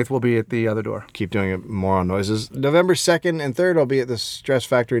the wanna 20th will be at the other door. keep doing it more on noises? November 2nd and 3rd, I'll be at the Stress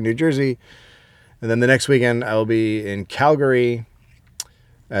Factory, New Jersey, and then the next weekend I will be in Calgary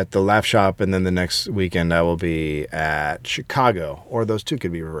at the Laugh Shop, and then the next weekend I will be at Chicago, or those two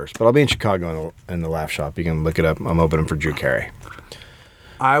could be reversed. But I'll be in Chicago in the Laugh Shop. You can look it up. I'm opening for Drew Carey.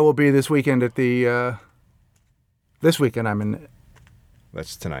 I will be this weekend at the. This weekend I'm in.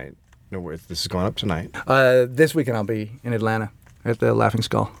 That's tonight. No, this is going up tonight. This weekend I'll be in Atlanta at the Laughing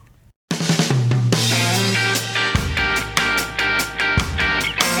Skull.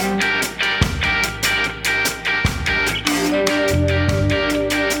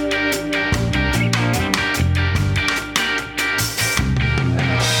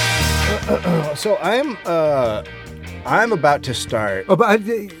 So I'm about to start. Oh, but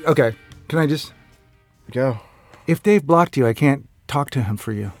okay. Can I just? Go. If Dave blocked you, I can't talk to him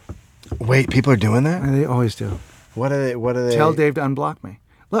for you. Wait, people are doing that? They always do. What are they? Tell Dave to unblock me.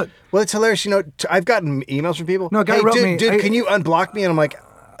 Look. Well, it's hilarious. You know, I've gotten emails from people. No, a guy wrote me. Dude, can you unblock me? And I'm like,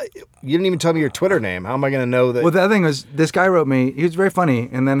 you didn't even tell me your Twitter name. How am I going to know that? Well, the other thing was, this guy wrote me. He was very funny.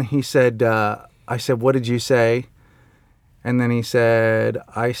 And then he said, I said, what did you say? And then he said,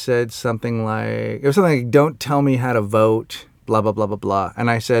 I said something like, it was something like, don't tell me how to vote, blah, blah, blah, blah, blah.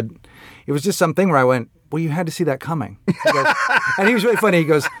 And I said, it was just something where I went, well, you had to see that coming. He goes, and he was really funny.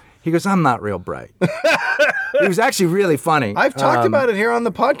 He goes, I'm not real bright. He was actually really funny. I've talked about it here on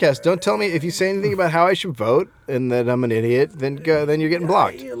the podcast. Don't tell me if you say anything about how I should vote and that I'm an idiot, then you're getting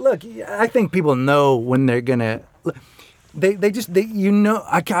blocked. Look, I think people know when they're going to... But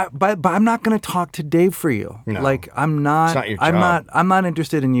I'm not going to talk to Dave for you. No. Like, I'm not... It's not your job. I'm not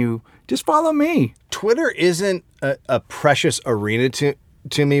interested in you. Just follow me. Twitter isn't a precious arena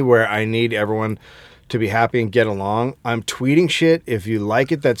to me where I need everyone to be happy and get along. I'm tweeting shit. If you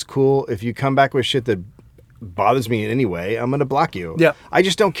like it, that's cool. If you come back with shit that bothers me in any way, I'm going to block you. Yeah. I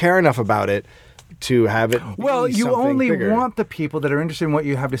just don't care enough about it to have it be Well, you something only bigger. want the people that are interested in what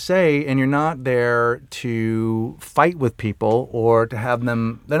you have to say, and you're not there to fight with people or to have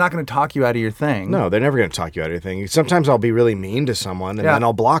them... They're not going to talk you out of your thing. No, they're never going to talk you out of anything. Sometimes I'll be really mean to someone and Yeah. then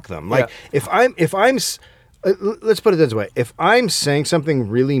I'll block them. Like Yeah. if I'm let's put it this way. If I'm saying something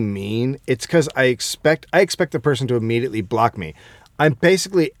really mean, it's cuz I expect the person to immediately block me. I'm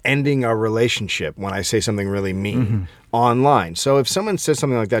basically ending our relationship when I say something really mean online. So if someone says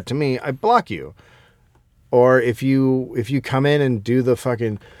something like that to me, I block you. Or if you come in and do the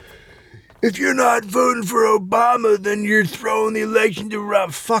fucking, if you're not voting for Obama, then you're throwing the election to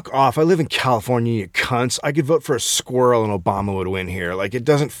Rob. Fuck off. I live in California, you cunts. I could vote for a squirrel and Obama would win here. Like, it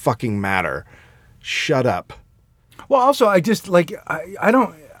doesn't fucking matter. Shut up. Well, also, I just, like, I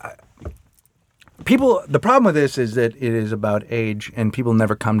don't... People, the problem with this is that it is about age, and people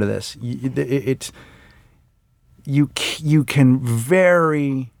never come to this. You can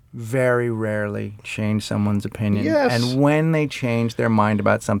very, very rarely change someone's opinion. Yes. And when they change their mind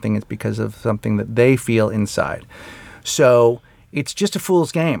about something, it's because of something that they feel inside. So it's just a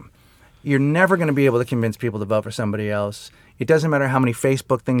fool's game. You're never going to be able to convince people to vote for somebody else. It doesn't matter how many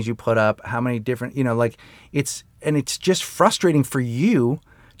Facebook things you put up, how many different, it's just frustrating for you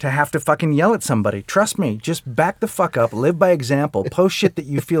to have to fucking yell at somebody. Trust me, just back the fuck up, live by example, post shit that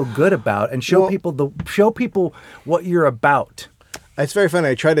you feel good about, and show people what you're about. It's very funny.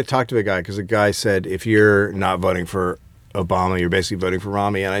 I tried to talk to a guy because the guy said, if you're not voting for Obama, you're basically voting for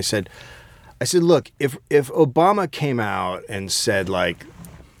Rami. And I said, look, if Obama came out and said, like,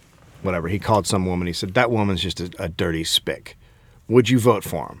 whatever, he called some woman, he said, that woman's just a dirty spick, would you vote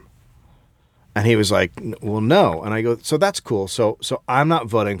for him? And he was like, well, no. And I go, so that's cool. So I'm not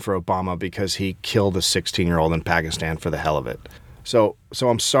voting for Obama because he killed a 16-year-old in Pakistan for the hell of it. So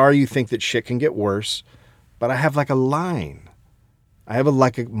I'm sorry you think that shit can get worse, but I have like a line. I have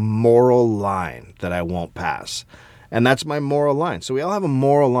a moral line that I won't pass. And that's my moral line. So we all have a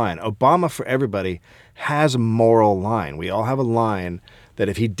moral line. Obama, for everybody, has a moral line. We all have a line that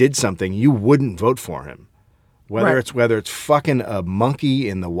if he did something, you wouldn't vote for him. Whether it's fucking a monkey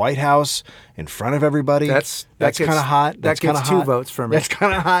in the White House in front of everybody. That's kind of hot. That gets 2 votes for me. That's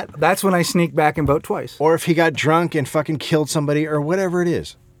kind of hot. That's when I sneak back and vote twice. Or if he got drunk and fucking killed somebody or whatever it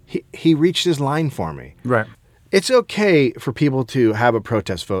is. He reached his line for me. Right. It's okay for people to have a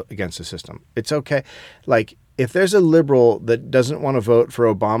protest vote against the system. It's okay. Like, if there's a liberal that doesn't want to vote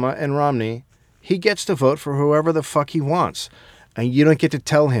for Obama and Romney, he gets to vote for whoever the fuck he wants. And you don't get to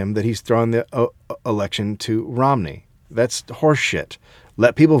tell him that he's throwing the election to Romney. That's horseshit.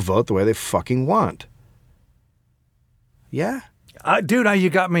 Let people vote the way they fucking want. Yeah? Dude, you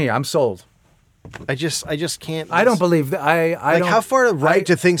got me. I'm sold. I just can't. I don't believe that. I don't. How far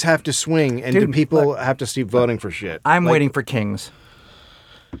do things have to swing, and do people have to keep voting for shit? I'm waiting for kings.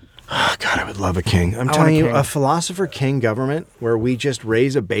 Oh, God, I would love a king. I'm telling you, a philosopher king government where we just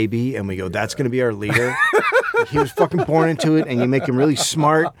raise a baby and we go, that's going to be our leader. He was fucking born into it, and you make him really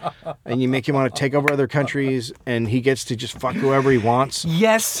smart, and you make him want to take over other countries, and he gets to just fuck whoever he wants.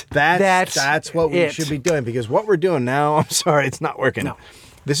 Yes, that's what we should be doing, because what we're doing now, I'm sorry, it's not working. No.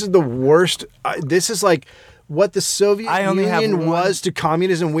 This is the worst. This is like what the Soviet Union was to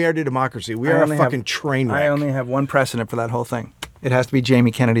communism. We are to democracy. We are a fucking train wreck. I only have one precedent for that whole thing. It has to be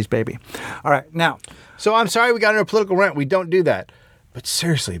Jamie Kennedy's baby. All right, now. So I'm sorry we got into a political rant. We don't do that. But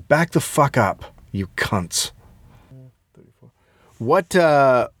seriously, back the fuck up, you cunts. What's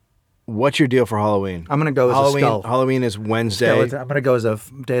your deal for Halloween? I'm going to go as a skull. Halloween is Wednesday. Skeleton. I'm going to go as a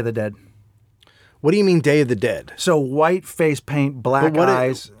Day of the Dead. What do you mean Day of the Dead? So white face paint, black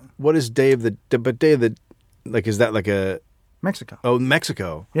eyes. What is Day of the like, is that like a... Mexico. Oh,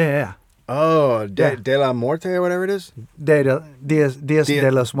 Mexico. Yeah. Oh, de la Muerte or whatever it is? Dias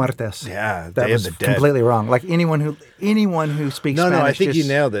de los Muertes. Yeah, that Day was of the Dead. Completely wrong. Like anyone who speaks Spanish. No, I think you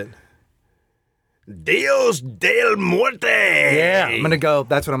nailed it. Dios del Muerte. Yeah, I'm gonna go.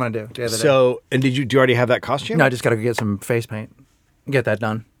 That's what I'm gonna do. So, and do you already have that costume? No, I just gotta go get some face paint. Get that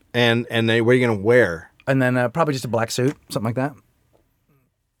done. And then what are you gonna wear? And then probably just a black suit, something like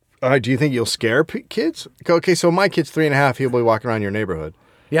that. Do you think you'll scare kids? Okay, so my kid's 3.5. He'll be walking around your neighborhood.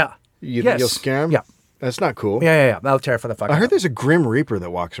 Yeah. You think you'll scare him? Yeah. That's not cool. Yeah. That'll terrify the fuck out. I heard there's a Grim Reaper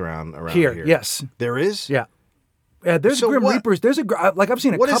that walks around here. Yes. There is? Yeah. Yeah, there's Grim Reapers. I've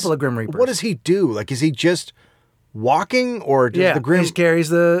seen a couple of Grim Reapers. What does he do? Like, is he just walking, or does the Grim? He carries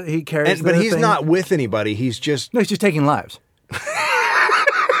the but he's thing. not with anybody. He's just he's just taking lives.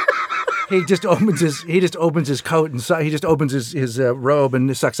 He just opens his coat and he just opens his robe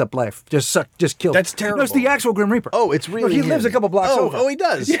and sucks up life. Just kills. That's terrible. No, it's the actual Grim Reaper. Oh, it's really. He lives a couple blocks over. Oh, he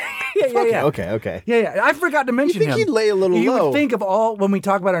does. Yeah. Okay. Yeah. I forgot to mention him. You think he'd lay a little low? You would think of all when we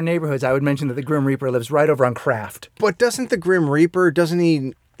talk about our neighborhoods, I would mention that the Grim Reaper lives right over on Kraft. But doesn't the Grim Reaper? Doesn't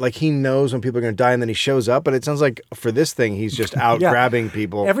he? Like, he knows when people are going to die, and then he shows up. But it sounds like for this thing, he's just out grabbing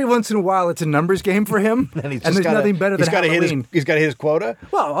people. Every once in a while, it's a numbers game for him, and there's nothing better than Halloween. He's got to hit his quota.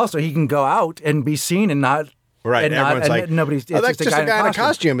 Well, also he can go out and be seen and not. Right, and everyone's like, nobody's. It's that's just a guy in a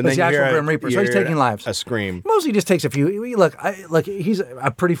costume, and then the you actual hear Grim Reaper. So he's taking lives. A scream. Mostly just takes a few. Look, he's a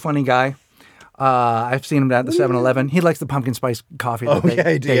pretty funny guy. I've seen him down at the 7-Eleven. He likes the pumpkin spice coffee that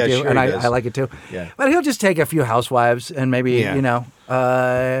they do, sure and I like it too. Yeah. But he'll just take a few housewives and maybe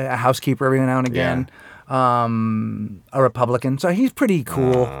a housekeeper every now and again, a Republican. So he's pretty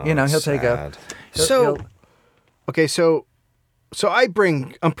cool. He'll take a.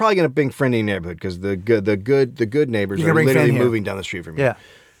 I'm probably going to bring friendly neighborhood because the good neighbors are literally moving down the street from me. Yeah.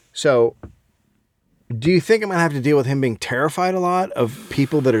 So. Do you think I'm going to have to deal with him being terrified a lot of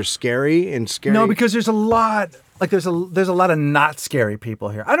people that are scary? No, because there's a lot. Like there's a lot of not scary people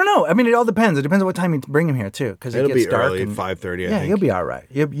here. I don't know. I mean, it all depends. It depends on what time you bring him here too, because it gets dark. It'll be early, 5:30. I think. Yeah, you'll be all right.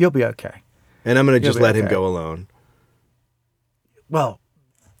 You'll be okay. And I'm going to just let him go alone. Well,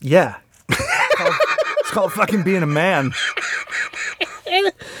 yeah. It's called fucking being a man.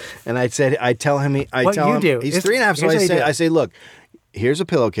 And I tell him he's 3.5. So I say, look, here's a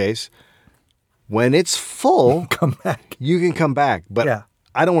pillowcase. When it's full, come back. You can come back, but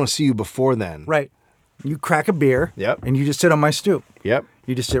I don't want to see you before then. Right. You crack a beer. Yep. And you just sit on my stoop. Yep.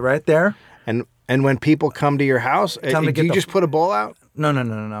 You just sit right there. And when people come to your house, do you just put a bowl out? No.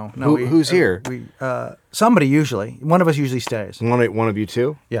 Who's here? Somebody usually. One of us usually stays. One of you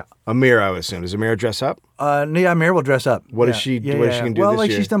two? Yeah. Amir, I would assume. Does Amir dress up? Amir will dress up. What is she going to do this year? Well,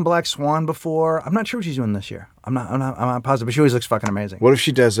 she's done Black Swan before. I'm not sure what she's doing this year. I'm not positive, but she always looks fucking amazing. What if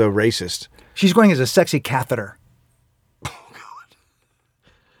she does a racist? She's going as a sexy catheter. Oh God.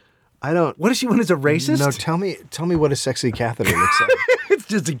 I don't. What does she want as a racist? No, tell me what a sexy catheter looks like. It's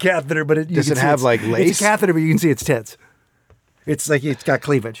just a catheter, but does it have like lace? It's a catheter, but you can see its tits. It's like it's got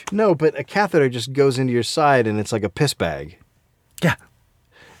cleavage. No, but a catheter just goes into your side and it's like a piss bag. Yeah.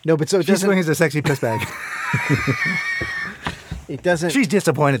 No, but so it She doesn't. swings a sexy piss bag. It doesn't. She's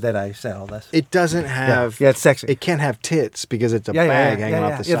disappointed that I said all this. It doesn't have. Yeah, it's sexy. It can't have tits because it's a bag hanging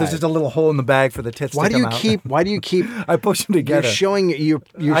off the side. Yeah, there's just a little hole in the bag for the tits Why to do you come out. keep? Why do you keep? I push them together. You're I showing keep me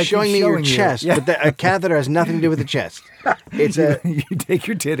your showing you. chest, Yeah. but a catheter has nothing to do with the chest. It's a. You take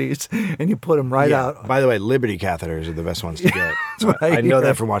your titties and you put them right out. By the way, Liberty catheters are the best ones to get. what I I know hear.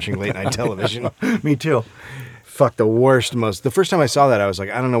 that from watching late night television. Me too. Fuck, the worst, most. The first time I saw that, I was like,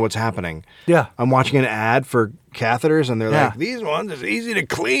 I don't know what's happening. Yeah. I'm watching an ad for catheters, and they're Yeah. like, these ones is easy to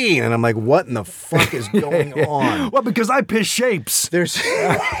clean, and I'm like, what in the fuck is going on? Well, because I piss shapes. There's.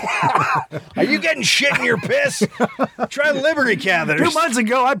 Are you getting shit in your piss? Try Liberty catheters. 2 months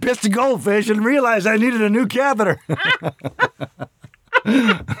ago, I pissed a goldfish and realized I needed a new catheter.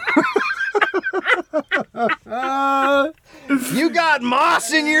 You got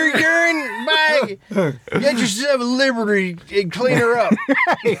moss in your urine bag? Get yourself a Liberty and clean her up.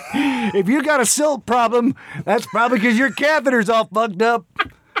 If you got a silt problem, that's probably because your catheter's all fucked up.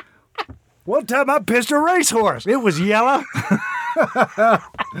 One time I pissed a racehorse. It was yellow.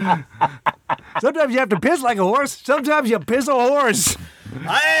 Sometimes you have to piss like a horse. Sometimes you piss a horse.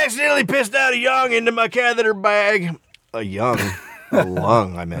 I accidentally pissed out a young into my catheter bag. A young. A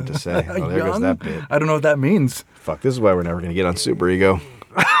lung, I meant to say. Oh, there goes that bit. I don't know what that means. Fuck, this is why we're never going to get on Super Ego.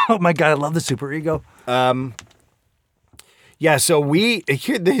 Oh my God, I love the super ego. Yeah, so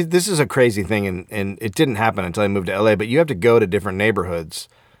this is a crazy thing, and it didn't happen until I moved to LA, but you have to go to different neighborhoods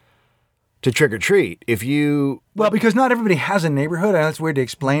to trick or treat. Well, because not everybody has a neighborhood, and that's weird to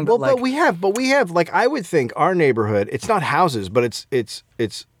explain. But but we have, like, I would think our neighborhood, it's not houses, but it's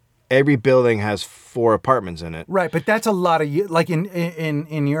every building has 4 apartments in it. right, but that's a lot of like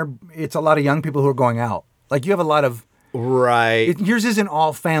in your, it's a lot of young people who are going out. Like you have a lot of Right. yours isn't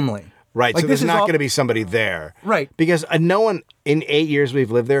all family. Right, Like, so there's this is not all- going to be somebody there. Right. Because no one, in 8 years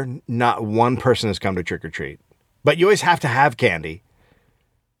we've lived there, not one person has come to trick or treat. But you always have to have candy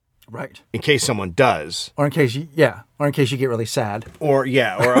Right. in case someone does. Or in case you get really sad. Or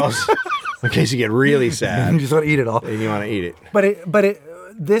else in case you get really You sad just want to eat it all. and you want to eat it.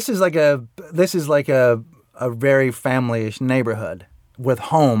 This is like a very family-ish neighborhood with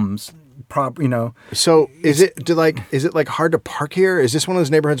homes, So is it like hard to park here? Is this one of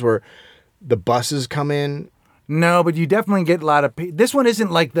those neighborhoods where the buses come in? No, but you definitely get a lot of people. This one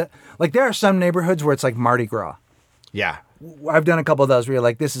isn't like there are some neighborhoods where it's like Mardi Gras. Yeah. I've done a couple of those where you're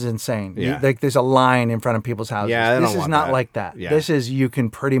like, this is insane. Yeah. There's a line in front of people's houses. Yeah, I this don't is want not that. like that. Yeah. This is, you can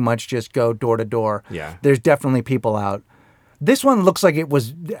pretty much just go door to door. Yeah. There's definitely people out. This one looks like it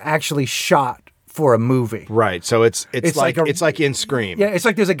was actually shot for a movie. Right. So it's like like a- it's like in Scream. Yeah, it's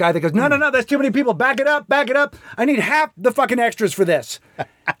like there's a guy that goes, no, there's too many people. Back it up. I need half the fucking extras for this.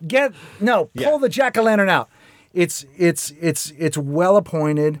 Pull the jack-o'-lantern out. It's well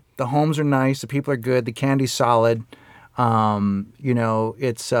appointed. The homes are nice. The people are good. The candy's solid. There's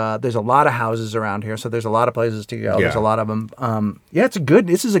a lot of houses around here, so there's a lot of places to go. Yeah. There's a lot of them.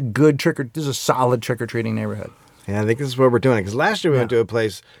 This is a solid trick-or-treating neighborhood. Yeah, I think this is what we're doing. Because last year we went to a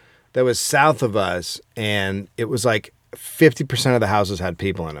place that was south of us, and it was like 50% of the houses had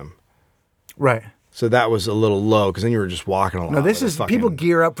people in them. Right. So that was a little low, because then you were just walking along. No, this with is a fucking- people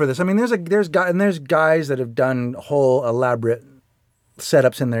gear up for this. I mean, there's guys that have done whole elaborate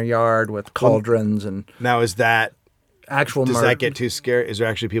setups in their yard with cauldrons and Now, is that, actual does murder. that get too scary? Is there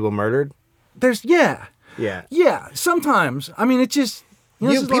actually people murdered? Yeah. Yeah. Sometimes. I mean, it's just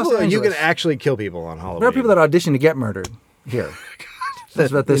this is Los You Angeles. can actually kill people on Halloween. There are people that audition to get murdered here.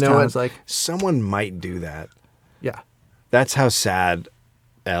 That's what this You know town what? is like. Someone might do that. Yeah. That's how sad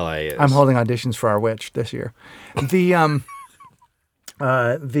LA is. I'm holding auditions for our witch this year.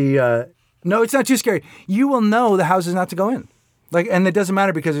 No, it's not too scary. You will know the house is not to go in. Like, and it doesn't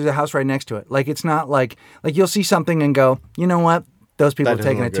matter because there's a house right next to it. Like, it's not like you'll see something and go, you know what? Those people That are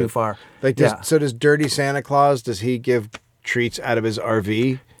doesn't taking look it too good. far. So does Dirty Santa Claus, does he give treats out of his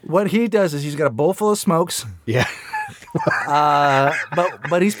RV? What he does is he's got a bowl full of smokes, Yeah.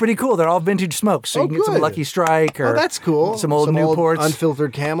 but he's pretty cool. They're all vintage smokes, so Oh, you can get some good. Lucky Strike or Oh, that's cool. some old Newports.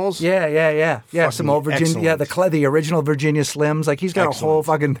 unfiltered Camels. Yeah. Some old Virginia, excellent. the original Virginia Slims. Like he's got a whole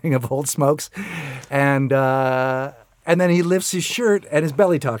fucking thing of old smokes, and then he lifts his shirt and his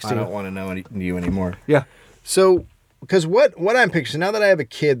belly talks I to don't you. want to know you anymore. Yeah. So, because what I'm picturing, now that I have a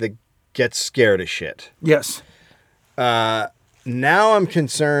kid that gets scared of shit, Yes. now I'm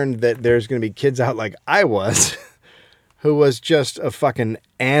concerned that there's going to be kids out like I was, who was just a fucking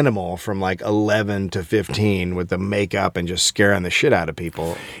animal from like 11 to 15 with the makeup and just scaring the shit out of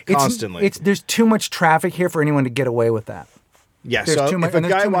people constantly. There's too much traffic here for anyone to get away with that. Yeah, There's so too much- if a and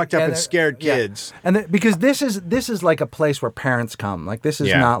there's guy too many- walked up yeah, and there- scared yeah. kids, And because this is like a place where parents come. Like this is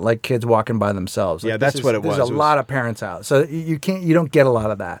Yeah. not like kids walking by themselves. Like, Yeah, this that's what it There's was. a It was- lot of parents out, so you don't get a lot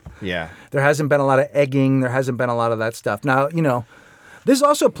of that. yeah, There hasn't been a lot of egging. There hasn't been a lot of that stuff. Now, this is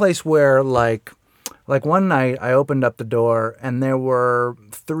also a place where, like one night I opened up the door and there were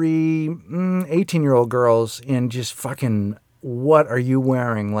 3 18-year-old girls in just fucking, what are you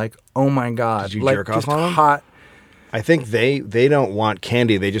wearing? Like, oh my God. Did you like, jerk off just on 'em? hot. I think they don't want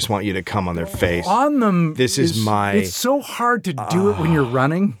candy. They just want you to come on their face. On them. This is my- It's so hard to do it when you're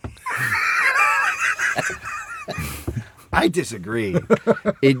running. I disagree.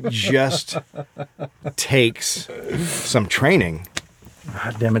 It just takes some training.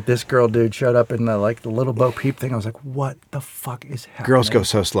 God damn it. This girl, dude, showed up in the little Bo Peep thing. I was like, what the fuck is happening? Girls go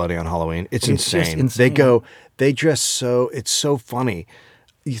so slutty on Halloween. It's It's just insane. insane. They dress so, it's so funny.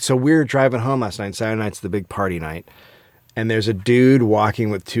 So we were driving home last night. Saturday night's the big party night. And there's a dude walking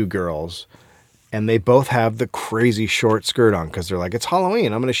with 2 girls. And they both have the crazy short skirt on because they're like, it's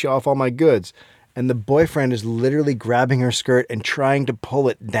Halloween. I'm going to show off all my goods. And the boyfriend is literally grabbing her skirt and trying to pull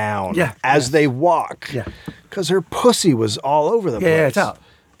it down as they walk. Yeah. Because her pussy was all over the place. Yeah, it's out.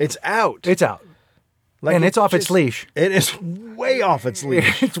 It's out. It's out. Like, and it's off its just- leash. It is way off its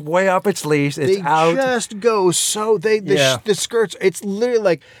leash. It's way off its leash. It's They out. just go so the skirts. It's literally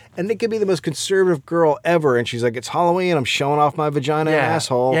like, and it could be the most conservative girl ever, and she's like, "It's Halloween. I'm showing off my vagina and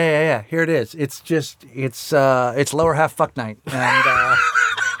asshole." Yeah. Here it is. It's lower half fuck night, and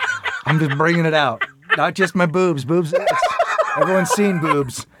I'm just bringing it out. Not just my boobs. Boobs. Everyone's seen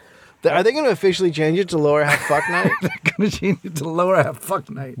boobs. Are they going to officially change it to lower half fuck night? They're gonna change it to lower half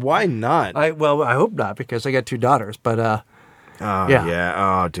fuck night. Why not? I hope not, because I got 2 daughters. But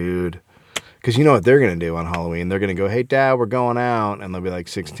Oh, dude. Because you know what they're going to do on Halloween? They're going to go, "Hey, Dad, we're going out," and they'll be like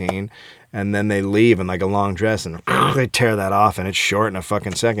 16, and then they leave in like a long dress, and they tear that off, and it's short in a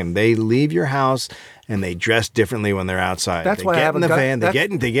fucking second. They leave your house, and they dress differently when they're outside. That's they why I get have in a the gun- van. They that's-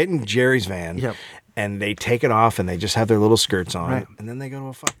 get in Jerry's van. Yep. And they take it off, and they just have their little skirts on, Right. and then they go to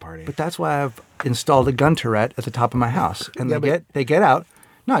a fuck party. But that's why I've installed a gun turret at the top of my house, and they get out.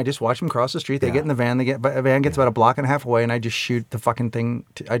 No, I just watch them cross the street. They get in the van. The van gets about a block and a half away, and I just shoot the fucking thing.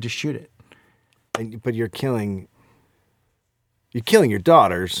 I just shoot it. But you're killing your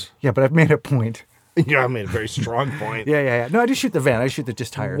daughters. Yeah, but I've made a point. Yeah, I made a very strong point. Yeah. No, I just shoot the van. I shoot the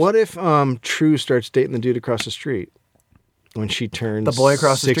just tires. What if True starts dating the dude across the street when she turns The boy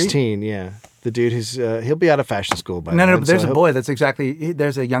across the street? 16? Yeah, the dude who's he'll be out of fashion school by No. then. But there's so a he'll- boy that's exactly.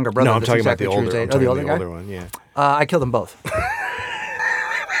 There's a younger brother. No, I'm that's talking exactly about the True's older. age. I'm Oh, the talking older about guy. the older one. Yeah. I killed them both.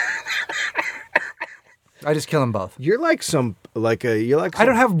 I just kill them both. You're like some I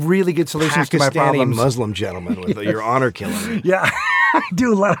don't have really good solutions to my Pakistani problems. Muslim gentleman with your honor killing. Yeah, I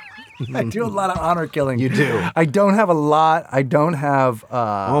do a lot. I do a lot of honor killing. You do. I don't have a lot. I don't have.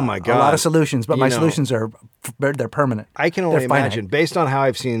 Oh my a lot God. of solutions, but You my know, solutions are they're permanent. I can only They're finite. imagine, based on how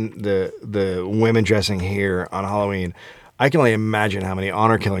I've seen the women dressing here on Halloween, I can only imagine how many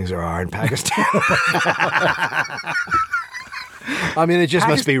honor killings there are in Pakistan. I mean, it just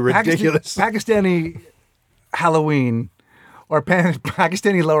must be ridiculous. Pakistani Halloween or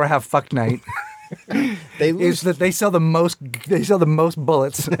Pakistani lower half fuck night They is lose. that they sell the most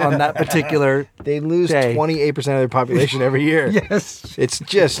bullets on that particular. They lose day. 28% of their population every year. Yes, It's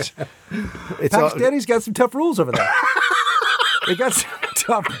just. It's all, Pakistani's got some tough rules over there. They got some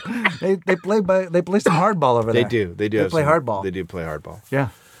tough. They play some hardball over there. they do. They do. They have play some- hardball. They do play hardball. Yeah,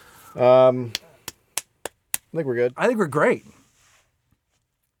 I think we're good. I think we're great.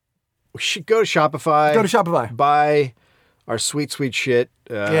 We should go to Shopify. Go to Shopify. Buy our sweet shit.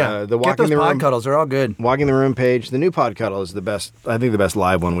 Yeah, The get Walking those the pod Room. cuddles. They're all good. Walking the Room page. The new Pod Cuddle is the best. I think the best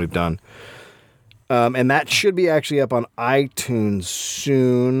live one we've done. And that should be actually up on iTunes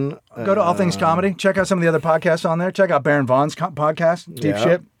soon. Go to All Things Comedy. Check out some of the other podcasts on there. Check out Baron Vaughn's podcast, Deep Yeah.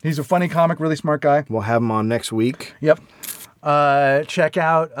 Shit. He's a funny comic, really smart guy. We'll have him on next week. Yep. Check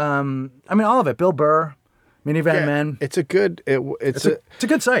out, all of it. Bill Burr, Minivan Men. It's a good. It's a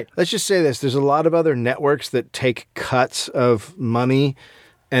good site. Let's just say this: there's a lot of other networks that take cuts of money,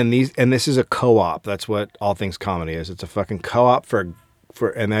 and this is a co-op. That's what All Things Comedy is. It's a fucking co-op for,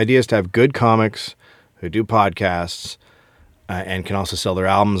 and the idea is to have good comics who do podcasts and can also sell their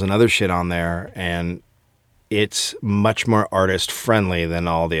albums and other shit on there, and it's much more artist friendly than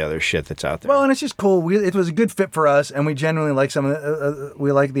all the other shit that's out there. Well, and it's just cool. It was a good fit for us, and we genuinely like some of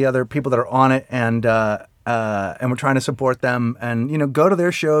we like the other people that are on it, and we're trying to support them. And go to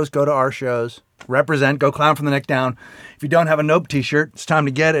their shows, go to our shows, represent, go clown from the neck down. If you don't have a Nope T-shirt, it's time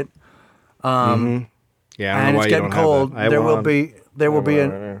to get it. Yeah, I don't And know why it's you getting don't have cold. it. I have There one will on. be there will be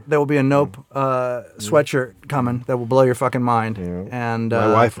a Nope sweatshirt coming that will blow your fucking mind. Yeah. And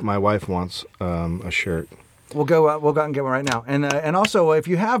my wife wants a shirt. We'll go out and get one right now. And also, if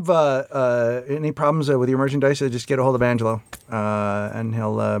you have any problems with your merchandise, just get a hold of Angelo, and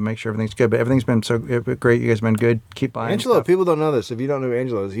he'll make sure everything's good. But everything's been so great. You guys have been good. Keep buying Angelo, stuff. people don't know this. If you don't know who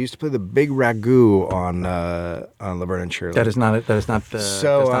Angelo is, he used to play the big ragu on Laverne and Shirley. That is not it. That is not.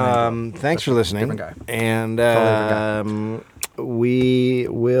 So thanks for listening. Different guy. And Totally we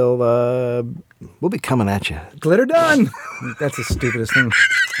will we'll be coming at you. Glitter done. That's the stupidest thing.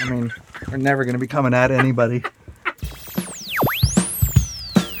 I mean, we're never going to be coming at anybody.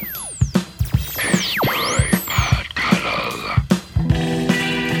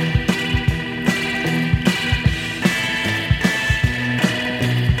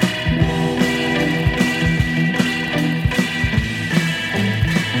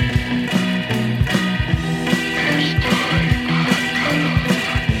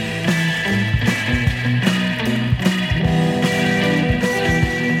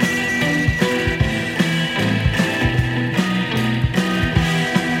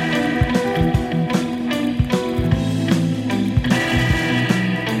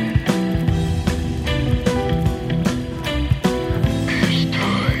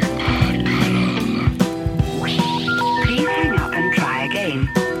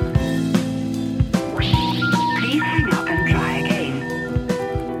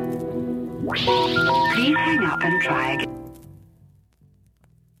 Please hang up and try again.